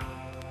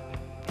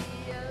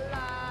 be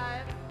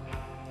alive,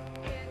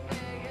 get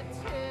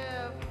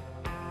negative?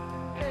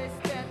 They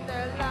spent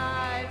their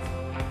lives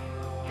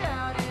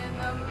down in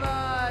the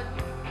mud.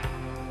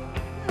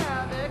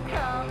 Now they're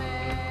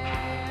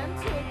coming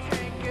to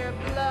drink your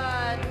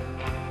blood.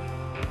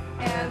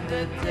 And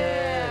the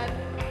dead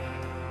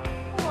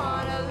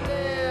wanna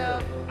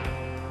live.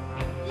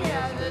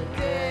 Yeah, the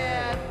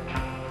dead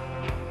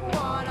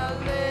wanna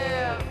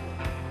live.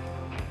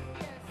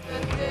 Yes, the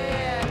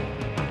dead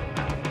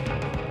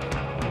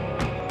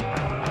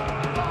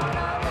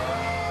wanna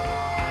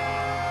live.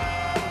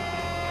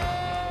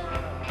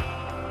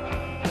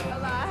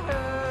 Well, I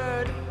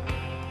heard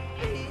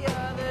the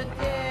other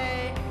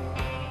day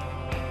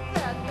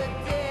that the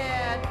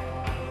dead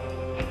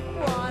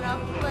wanna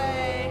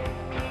play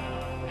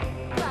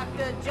like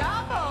the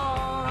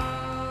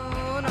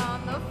jawbone on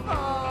the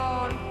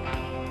phone.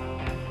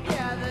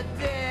 Yeah, the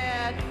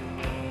dead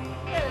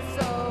is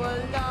so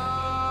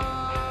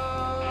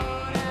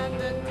alone, and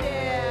the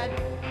dead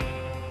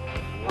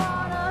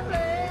wanna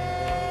live.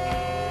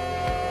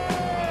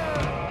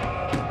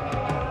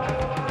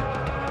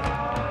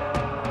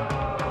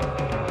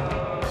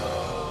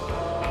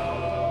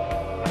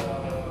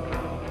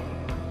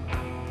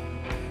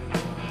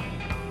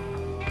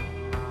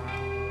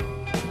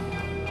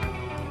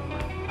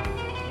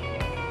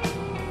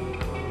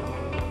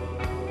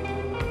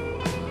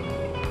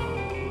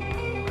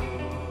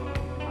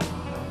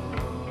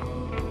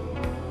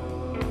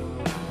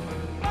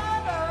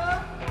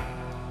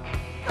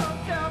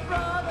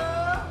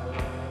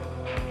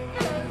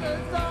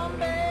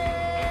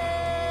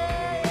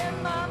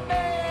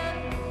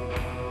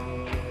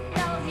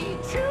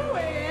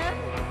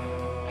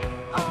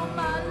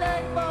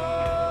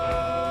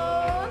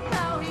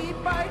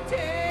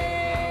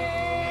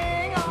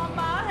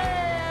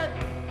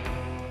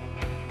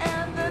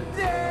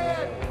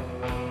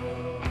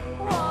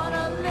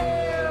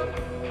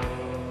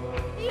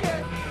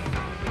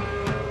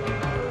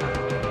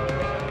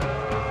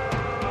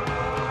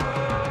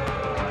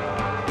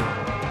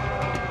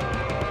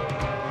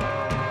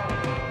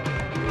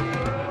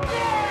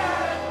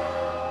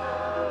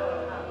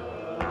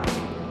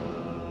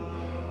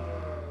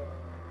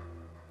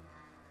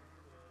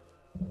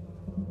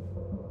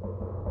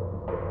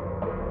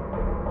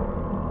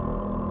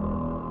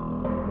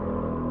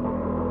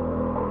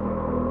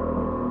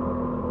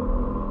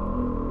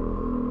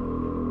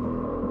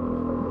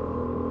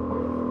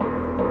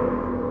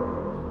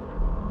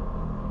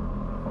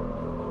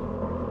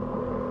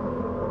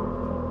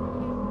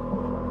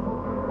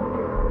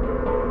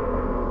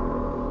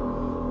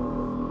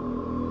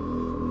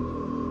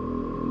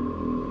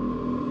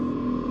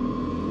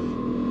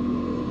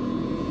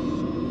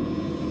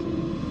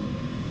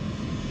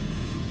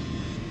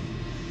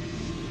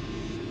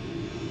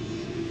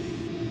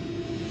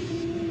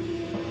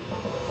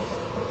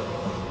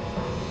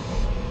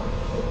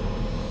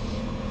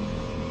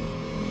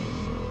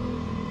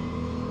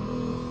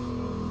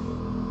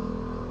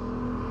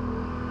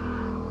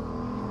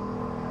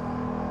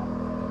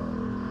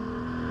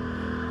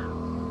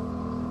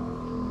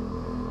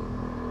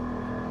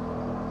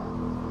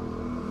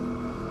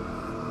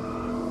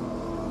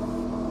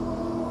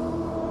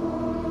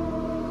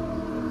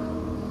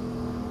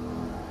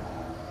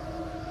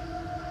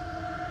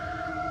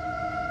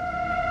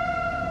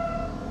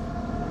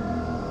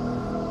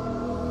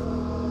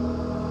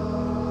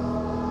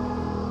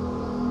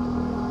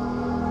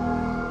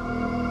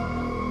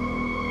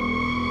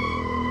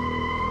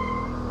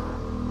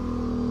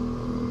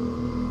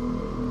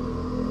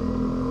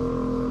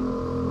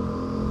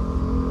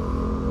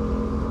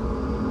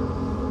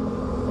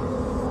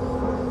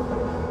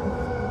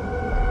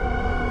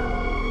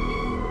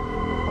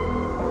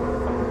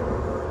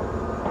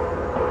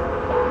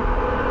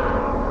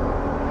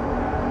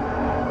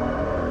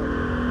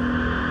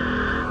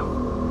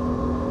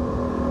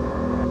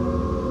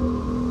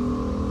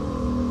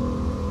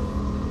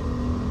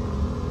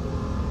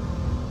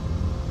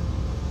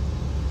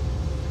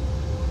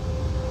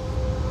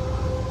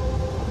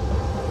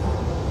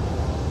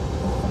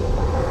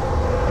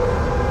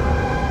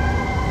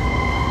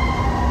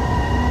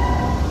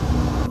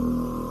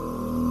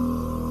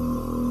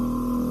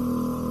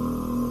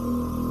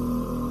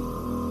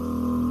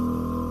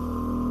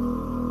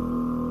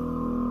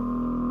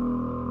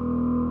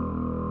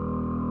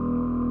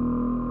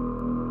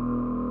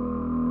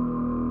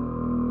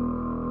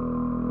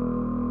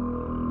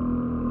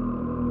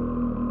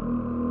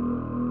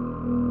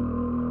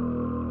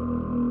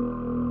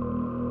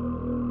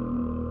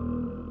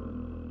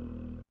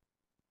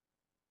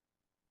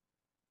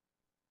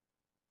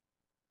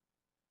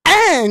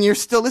 And you're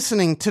still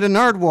listening to the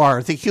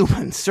Nardwuar, the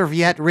Human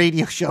Serviette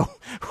radio show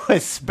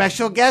with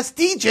special guest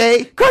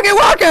DJ Cricket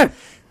Walker.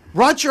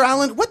 Roger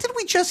Allen. What did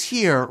we just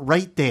hear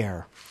right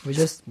there? We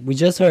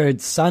just heard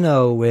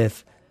Sano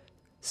with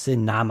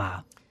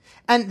Sinama.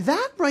 And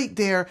that right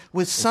there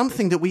was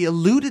something that we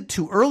alluded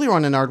to earlier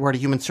on the Nardwuar, the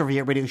Human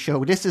Serviette radio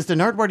show. This is the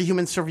Nardwuar, the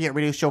Human Serviette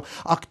radio show,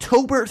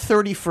 October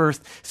 31st,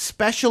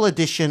 special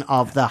edition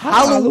of the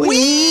Halloweeners,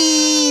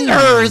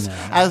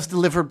 as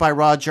delivered by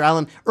Roger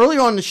Allen.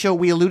 Earlier on in the show,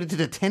 we alluded to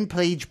the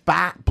 10-page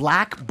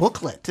black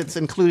booklet that's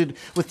included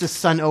with the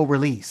Sun O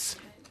release.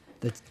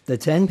 The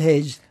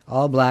 10-page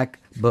all-black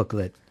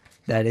booklet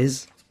that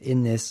is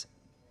in this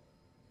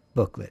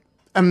booklet.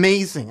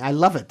 Amazing. I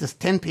love it. Just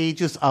 10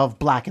 pages of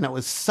black. And it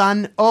was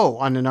Sun O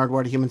on the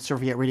Nardwuar, the Human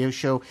Serviette radio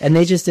show. And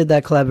they just did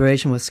that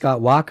collaboration with Scott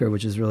Walker,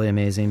 which is really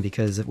amazing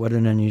because what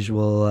an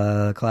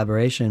unusual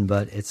collaboration,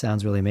 but it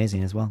sounds really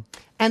amazing as well.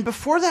 And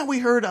before that, we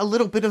heard a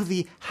little bit of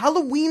the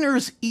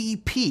Halloweeners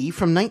EP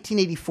from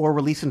 1984,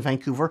 released in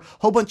Vancouver.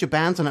 Whole bunch of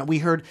bands on it. We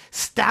heard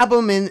Stab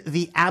 'em in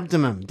the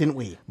Abdomen, didn't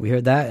we? We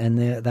heard that,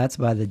 and that's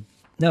by the...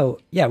 No,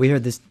 yeah, we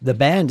heard this. The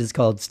band is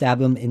called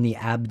Stab 'em in the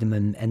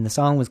Abdomen, and the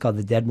song was called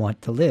The Dead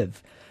Want to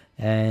Live.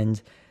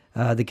 And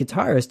the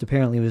guitarist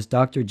apparently was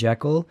Dr.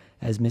 Jekyll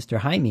as Mr.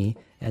 Jaime,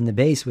 and the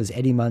bass was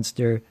Eddie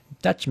Munster,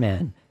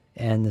 Dutchman,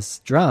 and the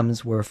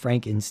drums were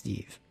Frank and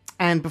Steve.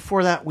 And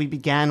before that, we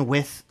began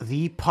with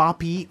the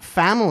Poppy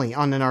Family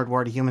on the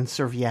Nardwuar, the Human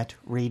Serviette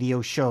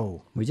radio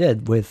show. We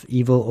did, with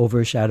Evil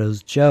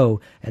Overshadows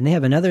Joe, and they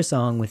have another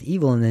song with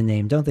evil in the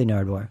name, don't they,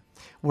 Nardwuar?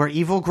 Where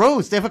evil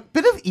grows. They have a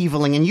bit of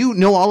eviling, and you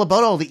know all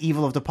about all the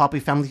evil of the Poppy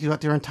Family. You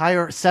got their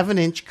entire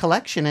 7-inch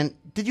collection. And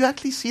did you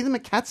actually see them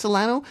at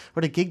Catsalano,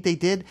 or the gig they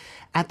did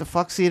at the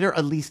Fox Theatre,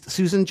 at least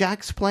Susan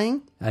Jack's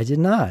playing? I did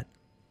not.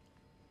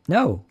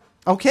 No.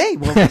 Okay,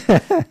 well,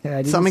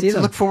 something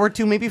to look forward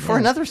to maybe for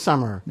another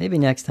summer. Maybe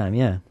next time,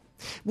 yeah.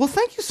 Well,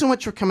 thank you so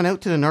much for coming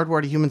out to the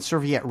Nardwuar, the Human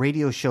Serviette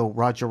radio show,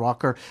 Roger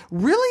Walker.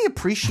 Really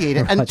appreciate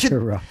it.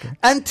 Rocker.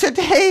 And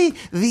today,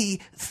 the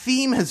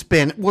theme has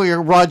been, well,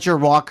 you're Roger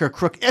Walker,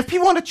 Crook. If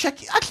people want to check,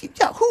 actually,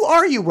 yeah, who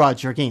are you,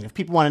 Roger, again? If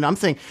people want to know, I'm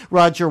saying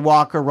Roger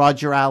Walker,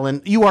 Roger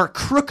Allen. You are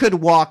Crooked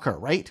Walker,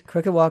 right?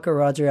 Crooked Walker,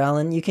 Roger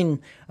Allen. You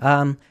can,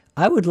 I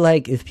would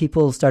like if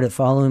people started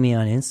following me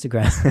on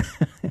Instagram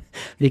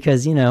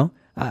because, you know,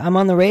 I'm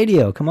on the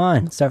radio. Come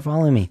on, start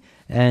following me.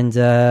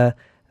 And,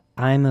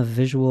 I'm a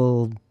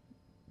visual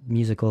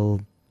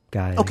musical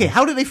guy. Okay,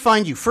 how do they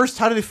find you? First,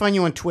 how do they find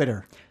you on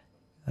Twitter?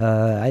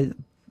 My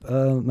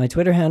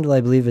Twitter handle,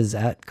 I believe, is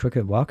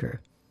 @Crooked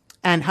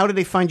And how do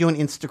they find you on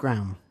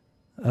Instagram?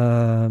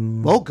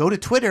 Well, go to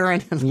Twitter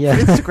and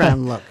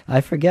Instagram look.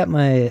 I forget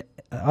my...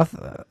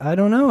 I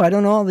don't know. I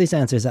don't know all these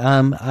answers.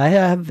 I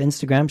have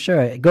Instagram,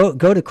 sure. Go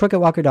to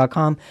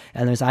crookedwalker.com,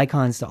 and there's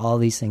icons to all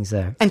these things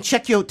there. And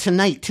check you out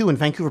tonight, too, in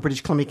Vancouver,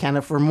 British Columbia,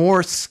 Canada, for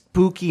more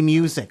spooky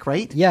music,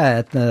 right? Yeah,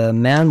 at the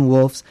Man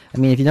Wolves. I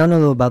mean, if you don't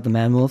know about the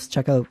Man Wolves,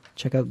 check out,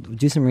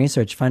 do some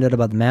research, find out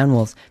about the Man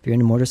Wolves. If you're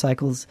into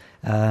motorcycles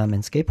and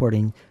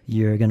skateboarding,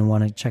 you're going to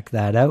want to check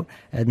that out.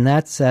 And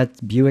that's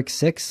at Buick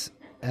 6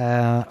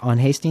 on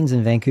Hastings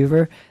in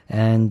Vancouver,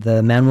 and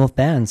the Man Wolf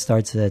Band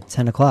starts at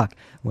 10 o'clock,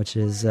 which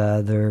is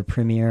their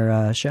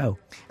premiere show.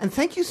 And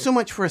thank you so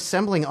much for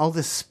assembling all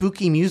this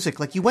spooky music.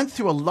 Like, you went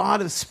through a lot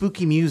of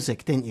spooky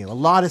music, didn't you? A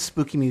lot of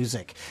spooky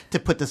music to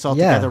put this all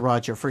together,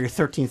 Roger, for your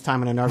 13th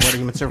time on a Nardwuar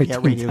Human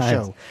Serviette radio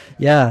show.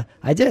 Yeah,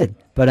 I did,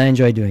 but I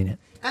enjoyed doing it.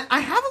 And I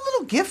have a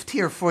little gift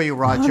here for you,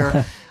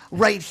 Roger,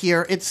 right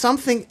here. It's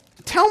something...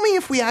 Tell me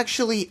if we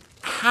actually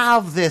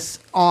have this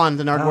on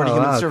the Nardwuar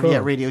Human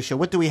Serviette radio show.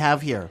 What do we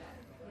have here?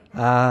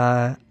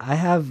 I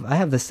have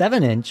the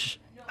 7-inch.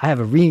 I have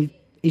a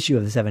reissue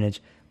of the 7-inch.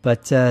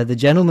 But the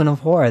Gentlemen of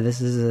Horror, this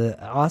is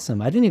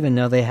awesome. I didn't even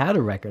know they had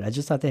a record. I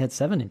just thought they had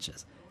 7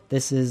 inches.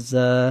 This is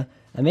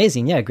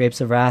amazing. Yeah, Grapes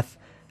of Wrath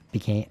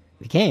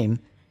became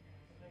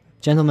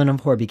Gentlemen of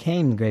Horror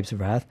became Grapes of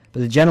Wrath,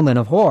 but the Gentlemen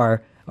of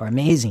Horror are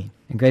amazing,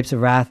 and Grapes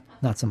of Wrath,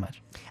 not so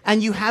much.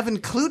 And you have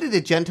included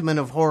a Gentleman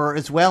of Horror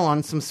as well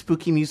on some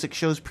spooky music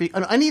shows.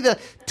 On any of the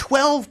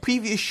 12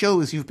 previous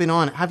shows you've been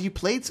on, have you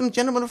played some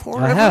Gentleman of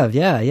Horror? I have,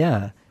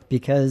 yeah.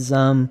 Because,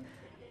 they're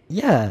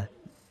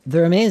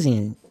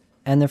amazing.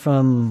 And they're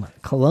from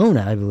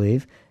Kelowna, I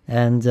believe.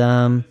 And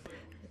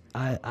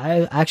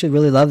I actually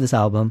really love this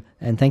album.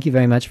 And thank you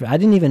very much I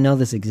didn't even know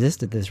this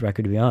existed, this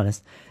record, to be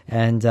honest.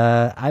 And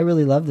I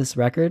really love this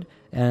record.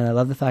 And I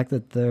love the fact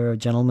that they're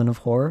Gentlemen of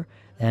Horror.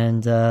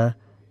 And...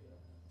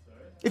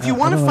 if you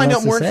want to find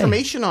out more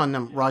information on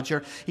them,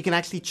 Roger, you can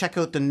actually check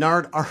out the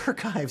Nard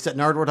archives at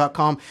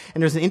nardwuar.com.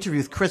 And there's an interview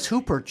with Chris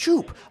Hooper,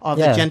 Choop, of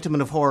the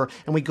Gentlemen of Horror.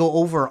 And we go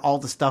over all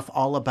the stuff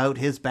all about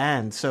his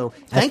band. So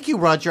thank you,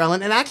 Roger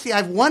Allen. And actually, I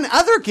have one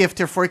other gift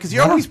here for you, because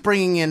you're always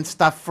bringing in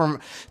stuff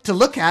to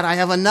look at. I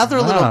have another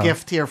little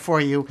gift here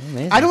for you.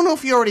 Amazing. I don't know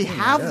if you already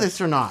have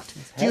this or not.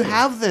 Do you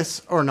have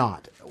this or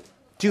not?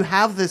 Do you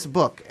have this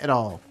book at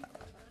all?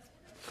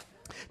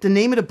 The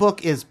name of the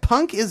book is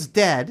Punk is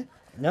Dead.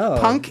 No.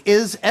 Punk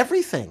is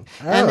Everything.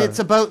 And it's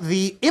about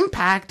the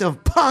impact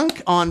of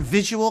punk on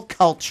visual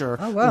culture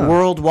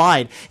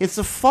worldwide. It's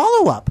a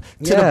follow-up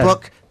to the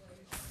book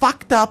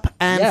Fucked Up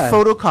and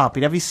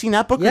Photocopied. Have you seen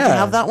that book? Yeah. Did you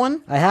have that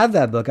one? I have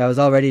that book. I was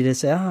all ready to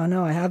say, oh,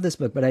 no, I have this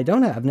book, but I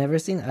don't have. I've never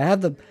seen it. I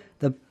have the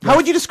How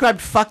would you describe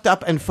Fucked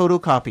Up and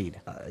Photocopied?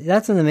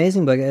 That's an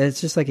amazing book.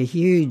 It's just like a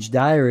huge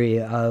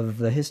diary of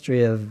the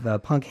history of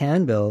punk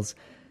handbills.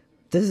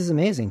 This is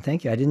amazing.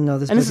 Thank you. I didn't know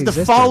this book existed. And this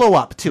is the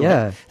follow-up to it.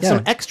 Yeah.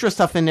 Some extra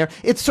stuff in there.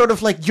 It's sort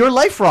of like your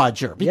life,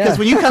 Roger. Because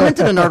when you come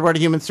into the Nardwuar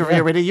Human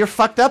Survey Radio, you're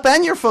fucked up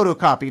and you're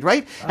photocopied,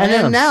 right? And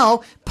then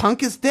now,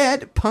 punk is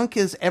dead. Punk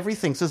is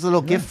everything. So there's a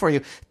little gift for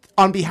you.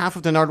 On behalf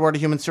of the Nardwuar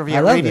Human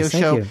Survey Radio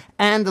Show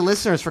and the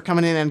listeners for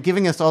coming in and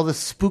giving us all this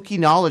spooky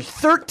knowledge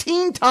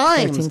 13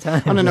 times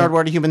on the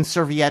Nardwuar Human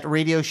Survey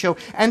Radio Show.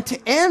 And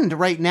to end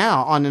right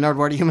now on the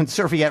Nardwuar Human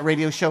Survey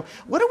Radio Show,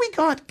 what do we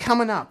got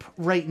coming up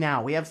right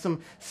now? We have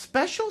some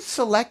special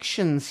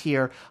selections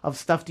here of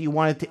stuff that you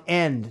wanted to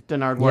end the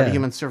Nardwuar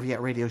Human Survey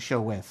Radio Show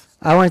with.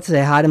 I wanted to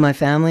say hi to my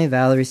family,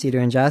 Valerie, Cedar,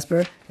 and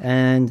Jasper.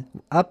 And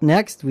up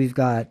next, we've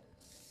got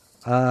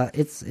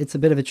it's a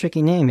bit of a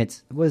tricky name.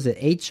 It's, what is it,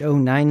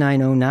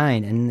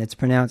 HO9909, and it's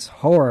pronounced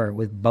Horror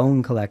with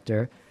Bone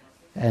Collector.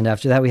 And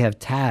after that, we have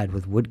Tad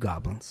with Wood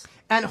Goblins.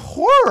 And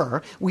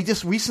Horror, we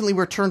just recently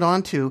were turned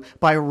on to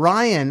by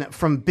Ryan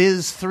from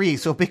Biz 3.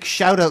 So a big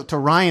shout out to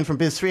Ryan from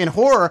Biz 3. And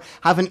Horror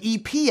have an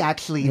EP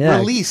actually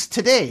released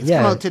today. It's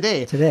come out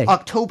today,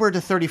 October the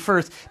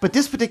 31st. But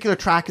this particular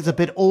track is a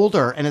bit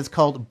older and it's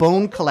called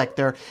Bone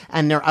Collector.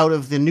 And they're out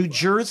of the New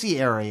Jersey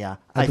area,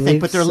 I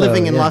think. But they're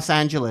living in Los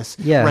Angeles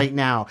right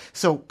now.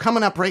 So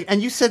coming up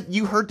and you said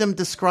you heard them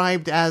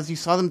described you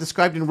saw them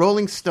described in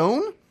Rolling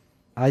Stone?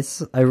 I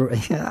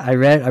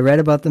read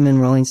about them in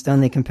Rolling Stone.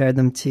 They compared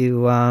them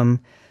to,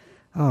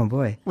 oh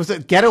boy, was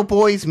it Ghetto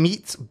Boys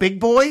meets Big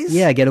Boys?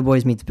 Yeah, Ghetto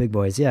Boys meets Big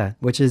Boys. Yeah,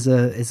 which is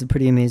a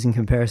pretty amazing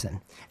comparison.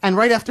 And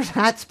right after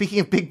that, speaking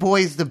of big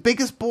boys, the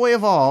biggest boy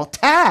of all,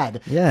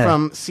 Tad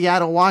from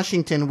Seattle,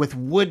 Washington, with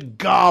Wood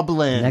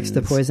Goblins. Next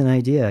to Poison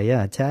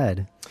Idea,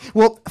 Tad.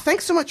 Well,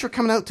 thanks so much for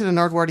coming out to the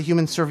Nardwuar the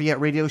Human Survey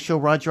Radio Show,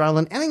 Roger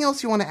Allen. Anything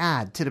else you want to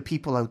add to the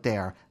people out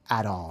there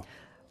at all?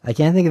 I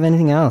can't think of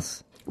anything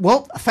else.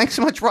 Well, thanks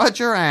so much,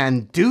 Roger,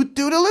 and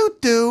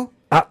doot-doot-a-loot-doo.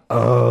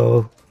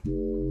 Uh-oh.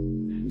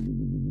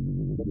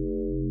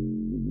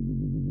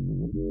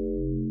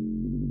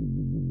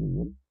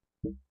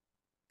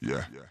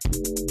 Yeah.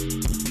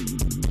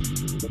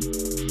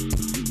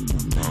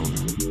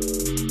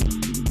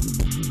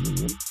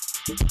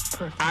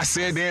 I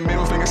said then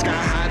middle finger sky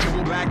high,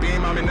 triple black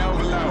beam, I'm in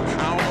overload.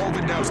 I don't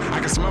overdose. I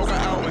can smoke a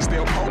hoe and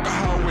still poke a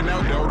hoe with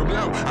no dough to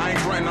blow. I ain't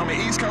frontin', I'm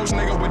an East Coast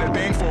nigga with a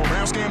thing for a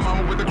brown skin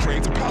mama with a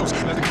cream to post.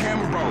 Let the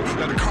camera roll,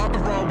 let the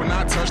carpet roll when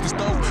I touch the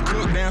stove.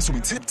 Cook down, so we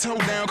tiptoe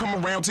down,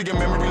 come around to your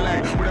memory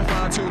lane. With a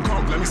fine tooth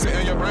comb, let me sit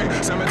in your brain.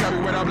 Cemetery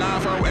with a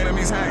blindfold,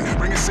 enemies hang.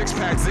 Bring a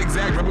six-pack,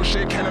 zigzag, rebel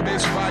shit,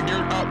 cannabis, fire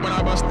geared up when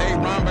I bust a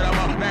rhyme. But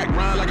I'm on that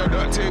grind like a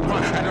duck tick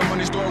one. At the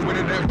money store with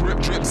it, that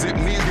drip, zip,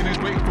 knees getting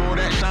straight for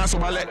that shine. So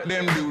I let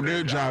them do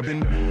their job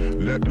and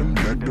let them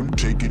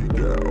take it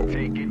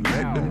down.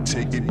 Let them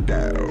take it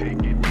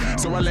down.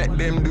 So I let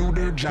them do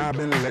their job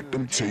and let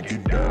them take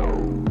it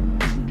down.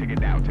 Take it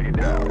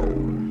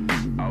down.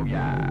 Oh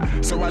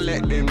yeah. So I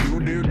let them do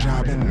their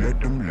job and let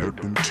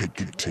them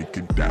take it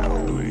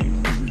down.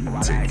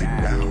 Take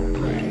it down.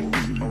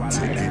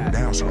 Take it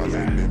down. So I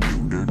let them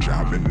do their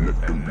job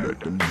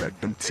and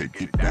let them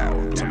take it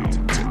down. Take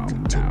it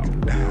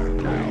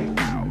down.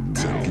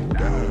 Take it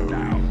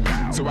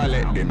down. So I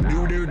let them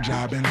do their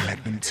job and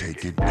let them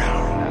take it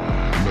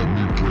down. Let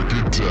me break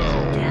it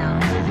down.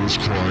 Mothers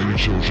crying,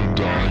 children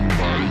dying,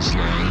 bodies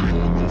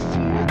lying on the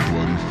floor,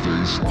 bloody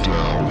face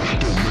down.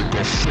 Don't make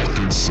a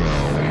fucking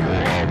sound, or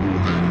I will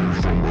hang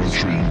you from a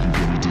tree. You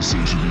go to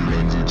decision, your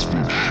legs 6 feet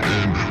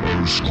in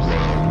Earth's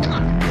ground. You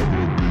will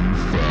never be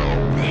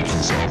found,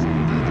 cause I will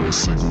leave a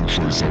single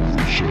trace. I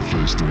will eat your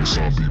face, don't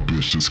zombie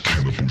bitch, just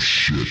cannibal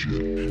shit.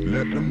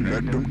 Let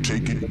them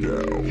take it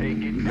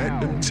down.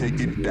 Let them take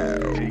it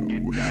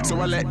down. So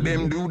I let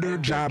them do their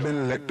job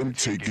and let them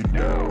take it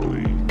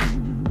down.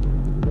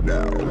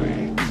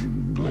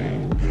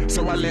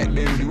 So I let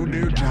them do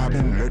their job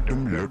and let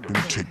them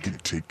take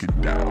it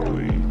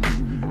down.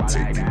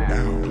 Take it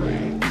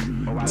down.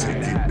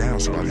 Take it down.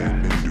 So I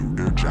let them do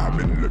their job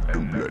and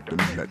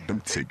let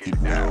them take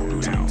it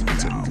down. Take it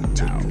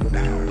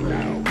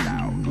down.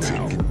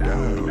 Take it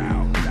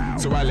down.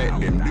 So I let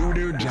them do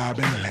their job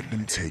and let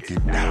them take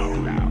it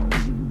down.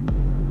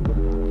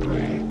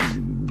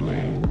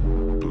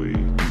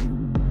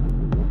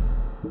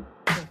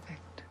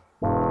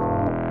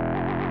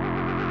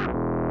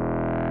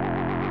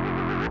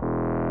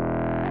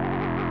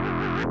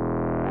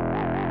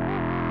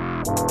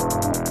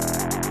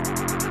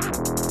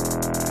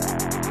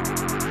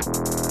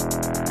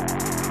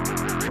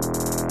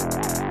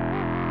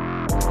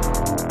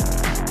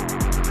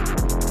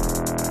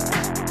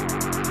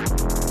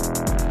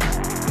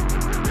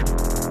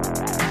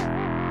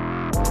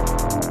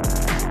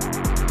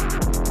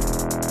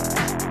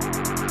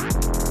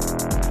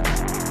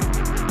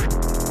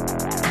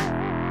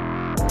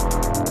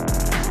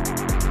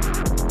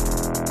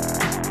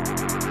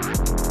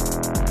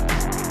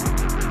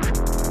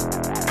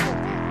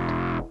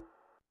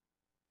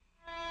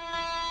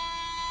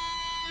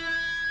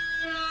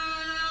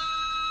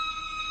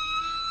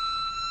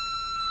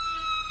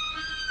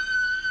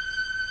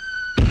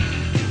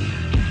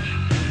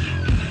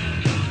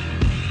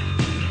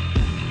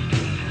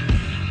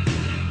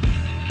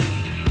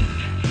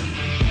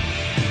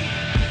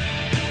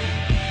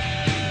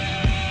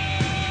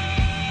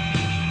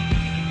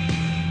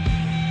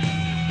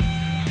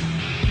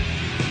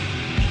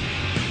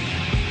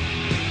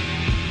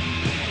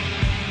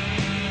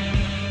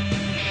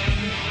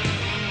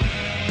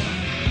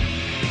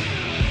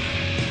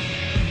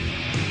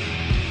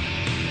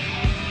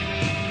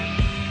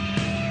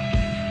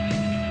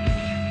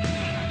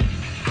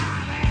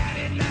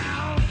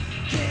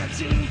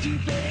 seems to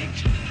think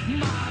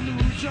my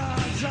mood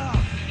dries up,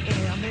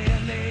 and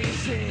then they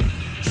say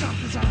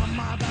something's on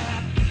my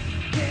back.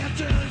 Can't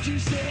turn to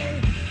say